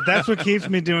 Yeah, but that's what keeps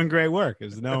me doing great work,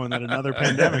 is knowing that another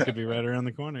pandemic could be right around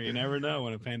the corner. You never know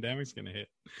when a pandemic's going to hit.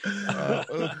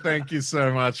 Thank you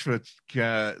so much for.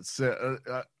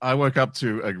 I woke up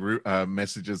to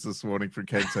messages this morning from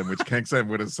Kang-san, which Kang-san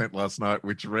would have sent last night,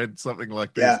 which read something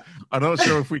like this. Yeah. I'm not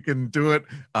sure if we can do it.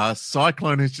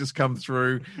 Cyclone has just come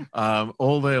through.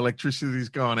 All the electricity's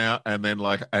gone out, and then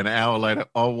like an hour later,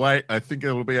 oh wait, I think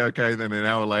it'll be okay. Then an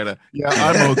hour later, yeah,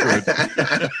 I'm all good.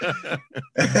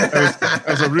 It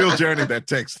was a real journey, that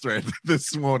text thread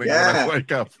this morning when I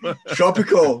wake up.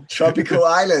 Tropical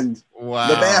island. Wow.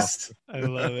 The best. I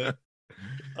love it.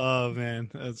 Oh man,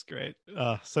 that's great.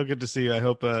 So good to see you. I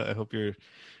hope your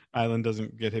island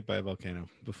doesn't get hit by a volcano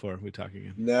before we talk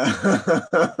again. No.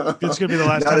 It's gonna be the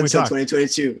last time we talk.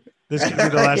 2022. This could be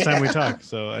the last time we talk.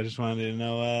 So I just wanted to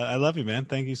know, I love you, man.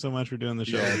 Thank you so much for doing the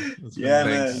show. Yeah,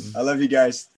 man. I love you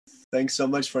guys. Thanks so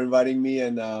much for inviting me,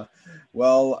 and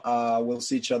we'll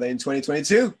see each other in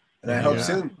 2022, and I hope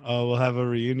soon. Oh, we'll have a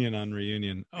reunion on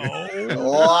reunion.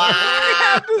 Oh,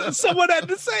 someone had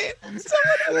to say it.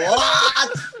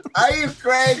 What? Are you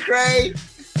cray?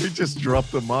 He just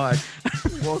dropped the mic,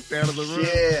 walked out of the room.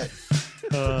 Shit.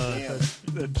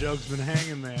 The joke's been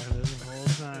hanging there.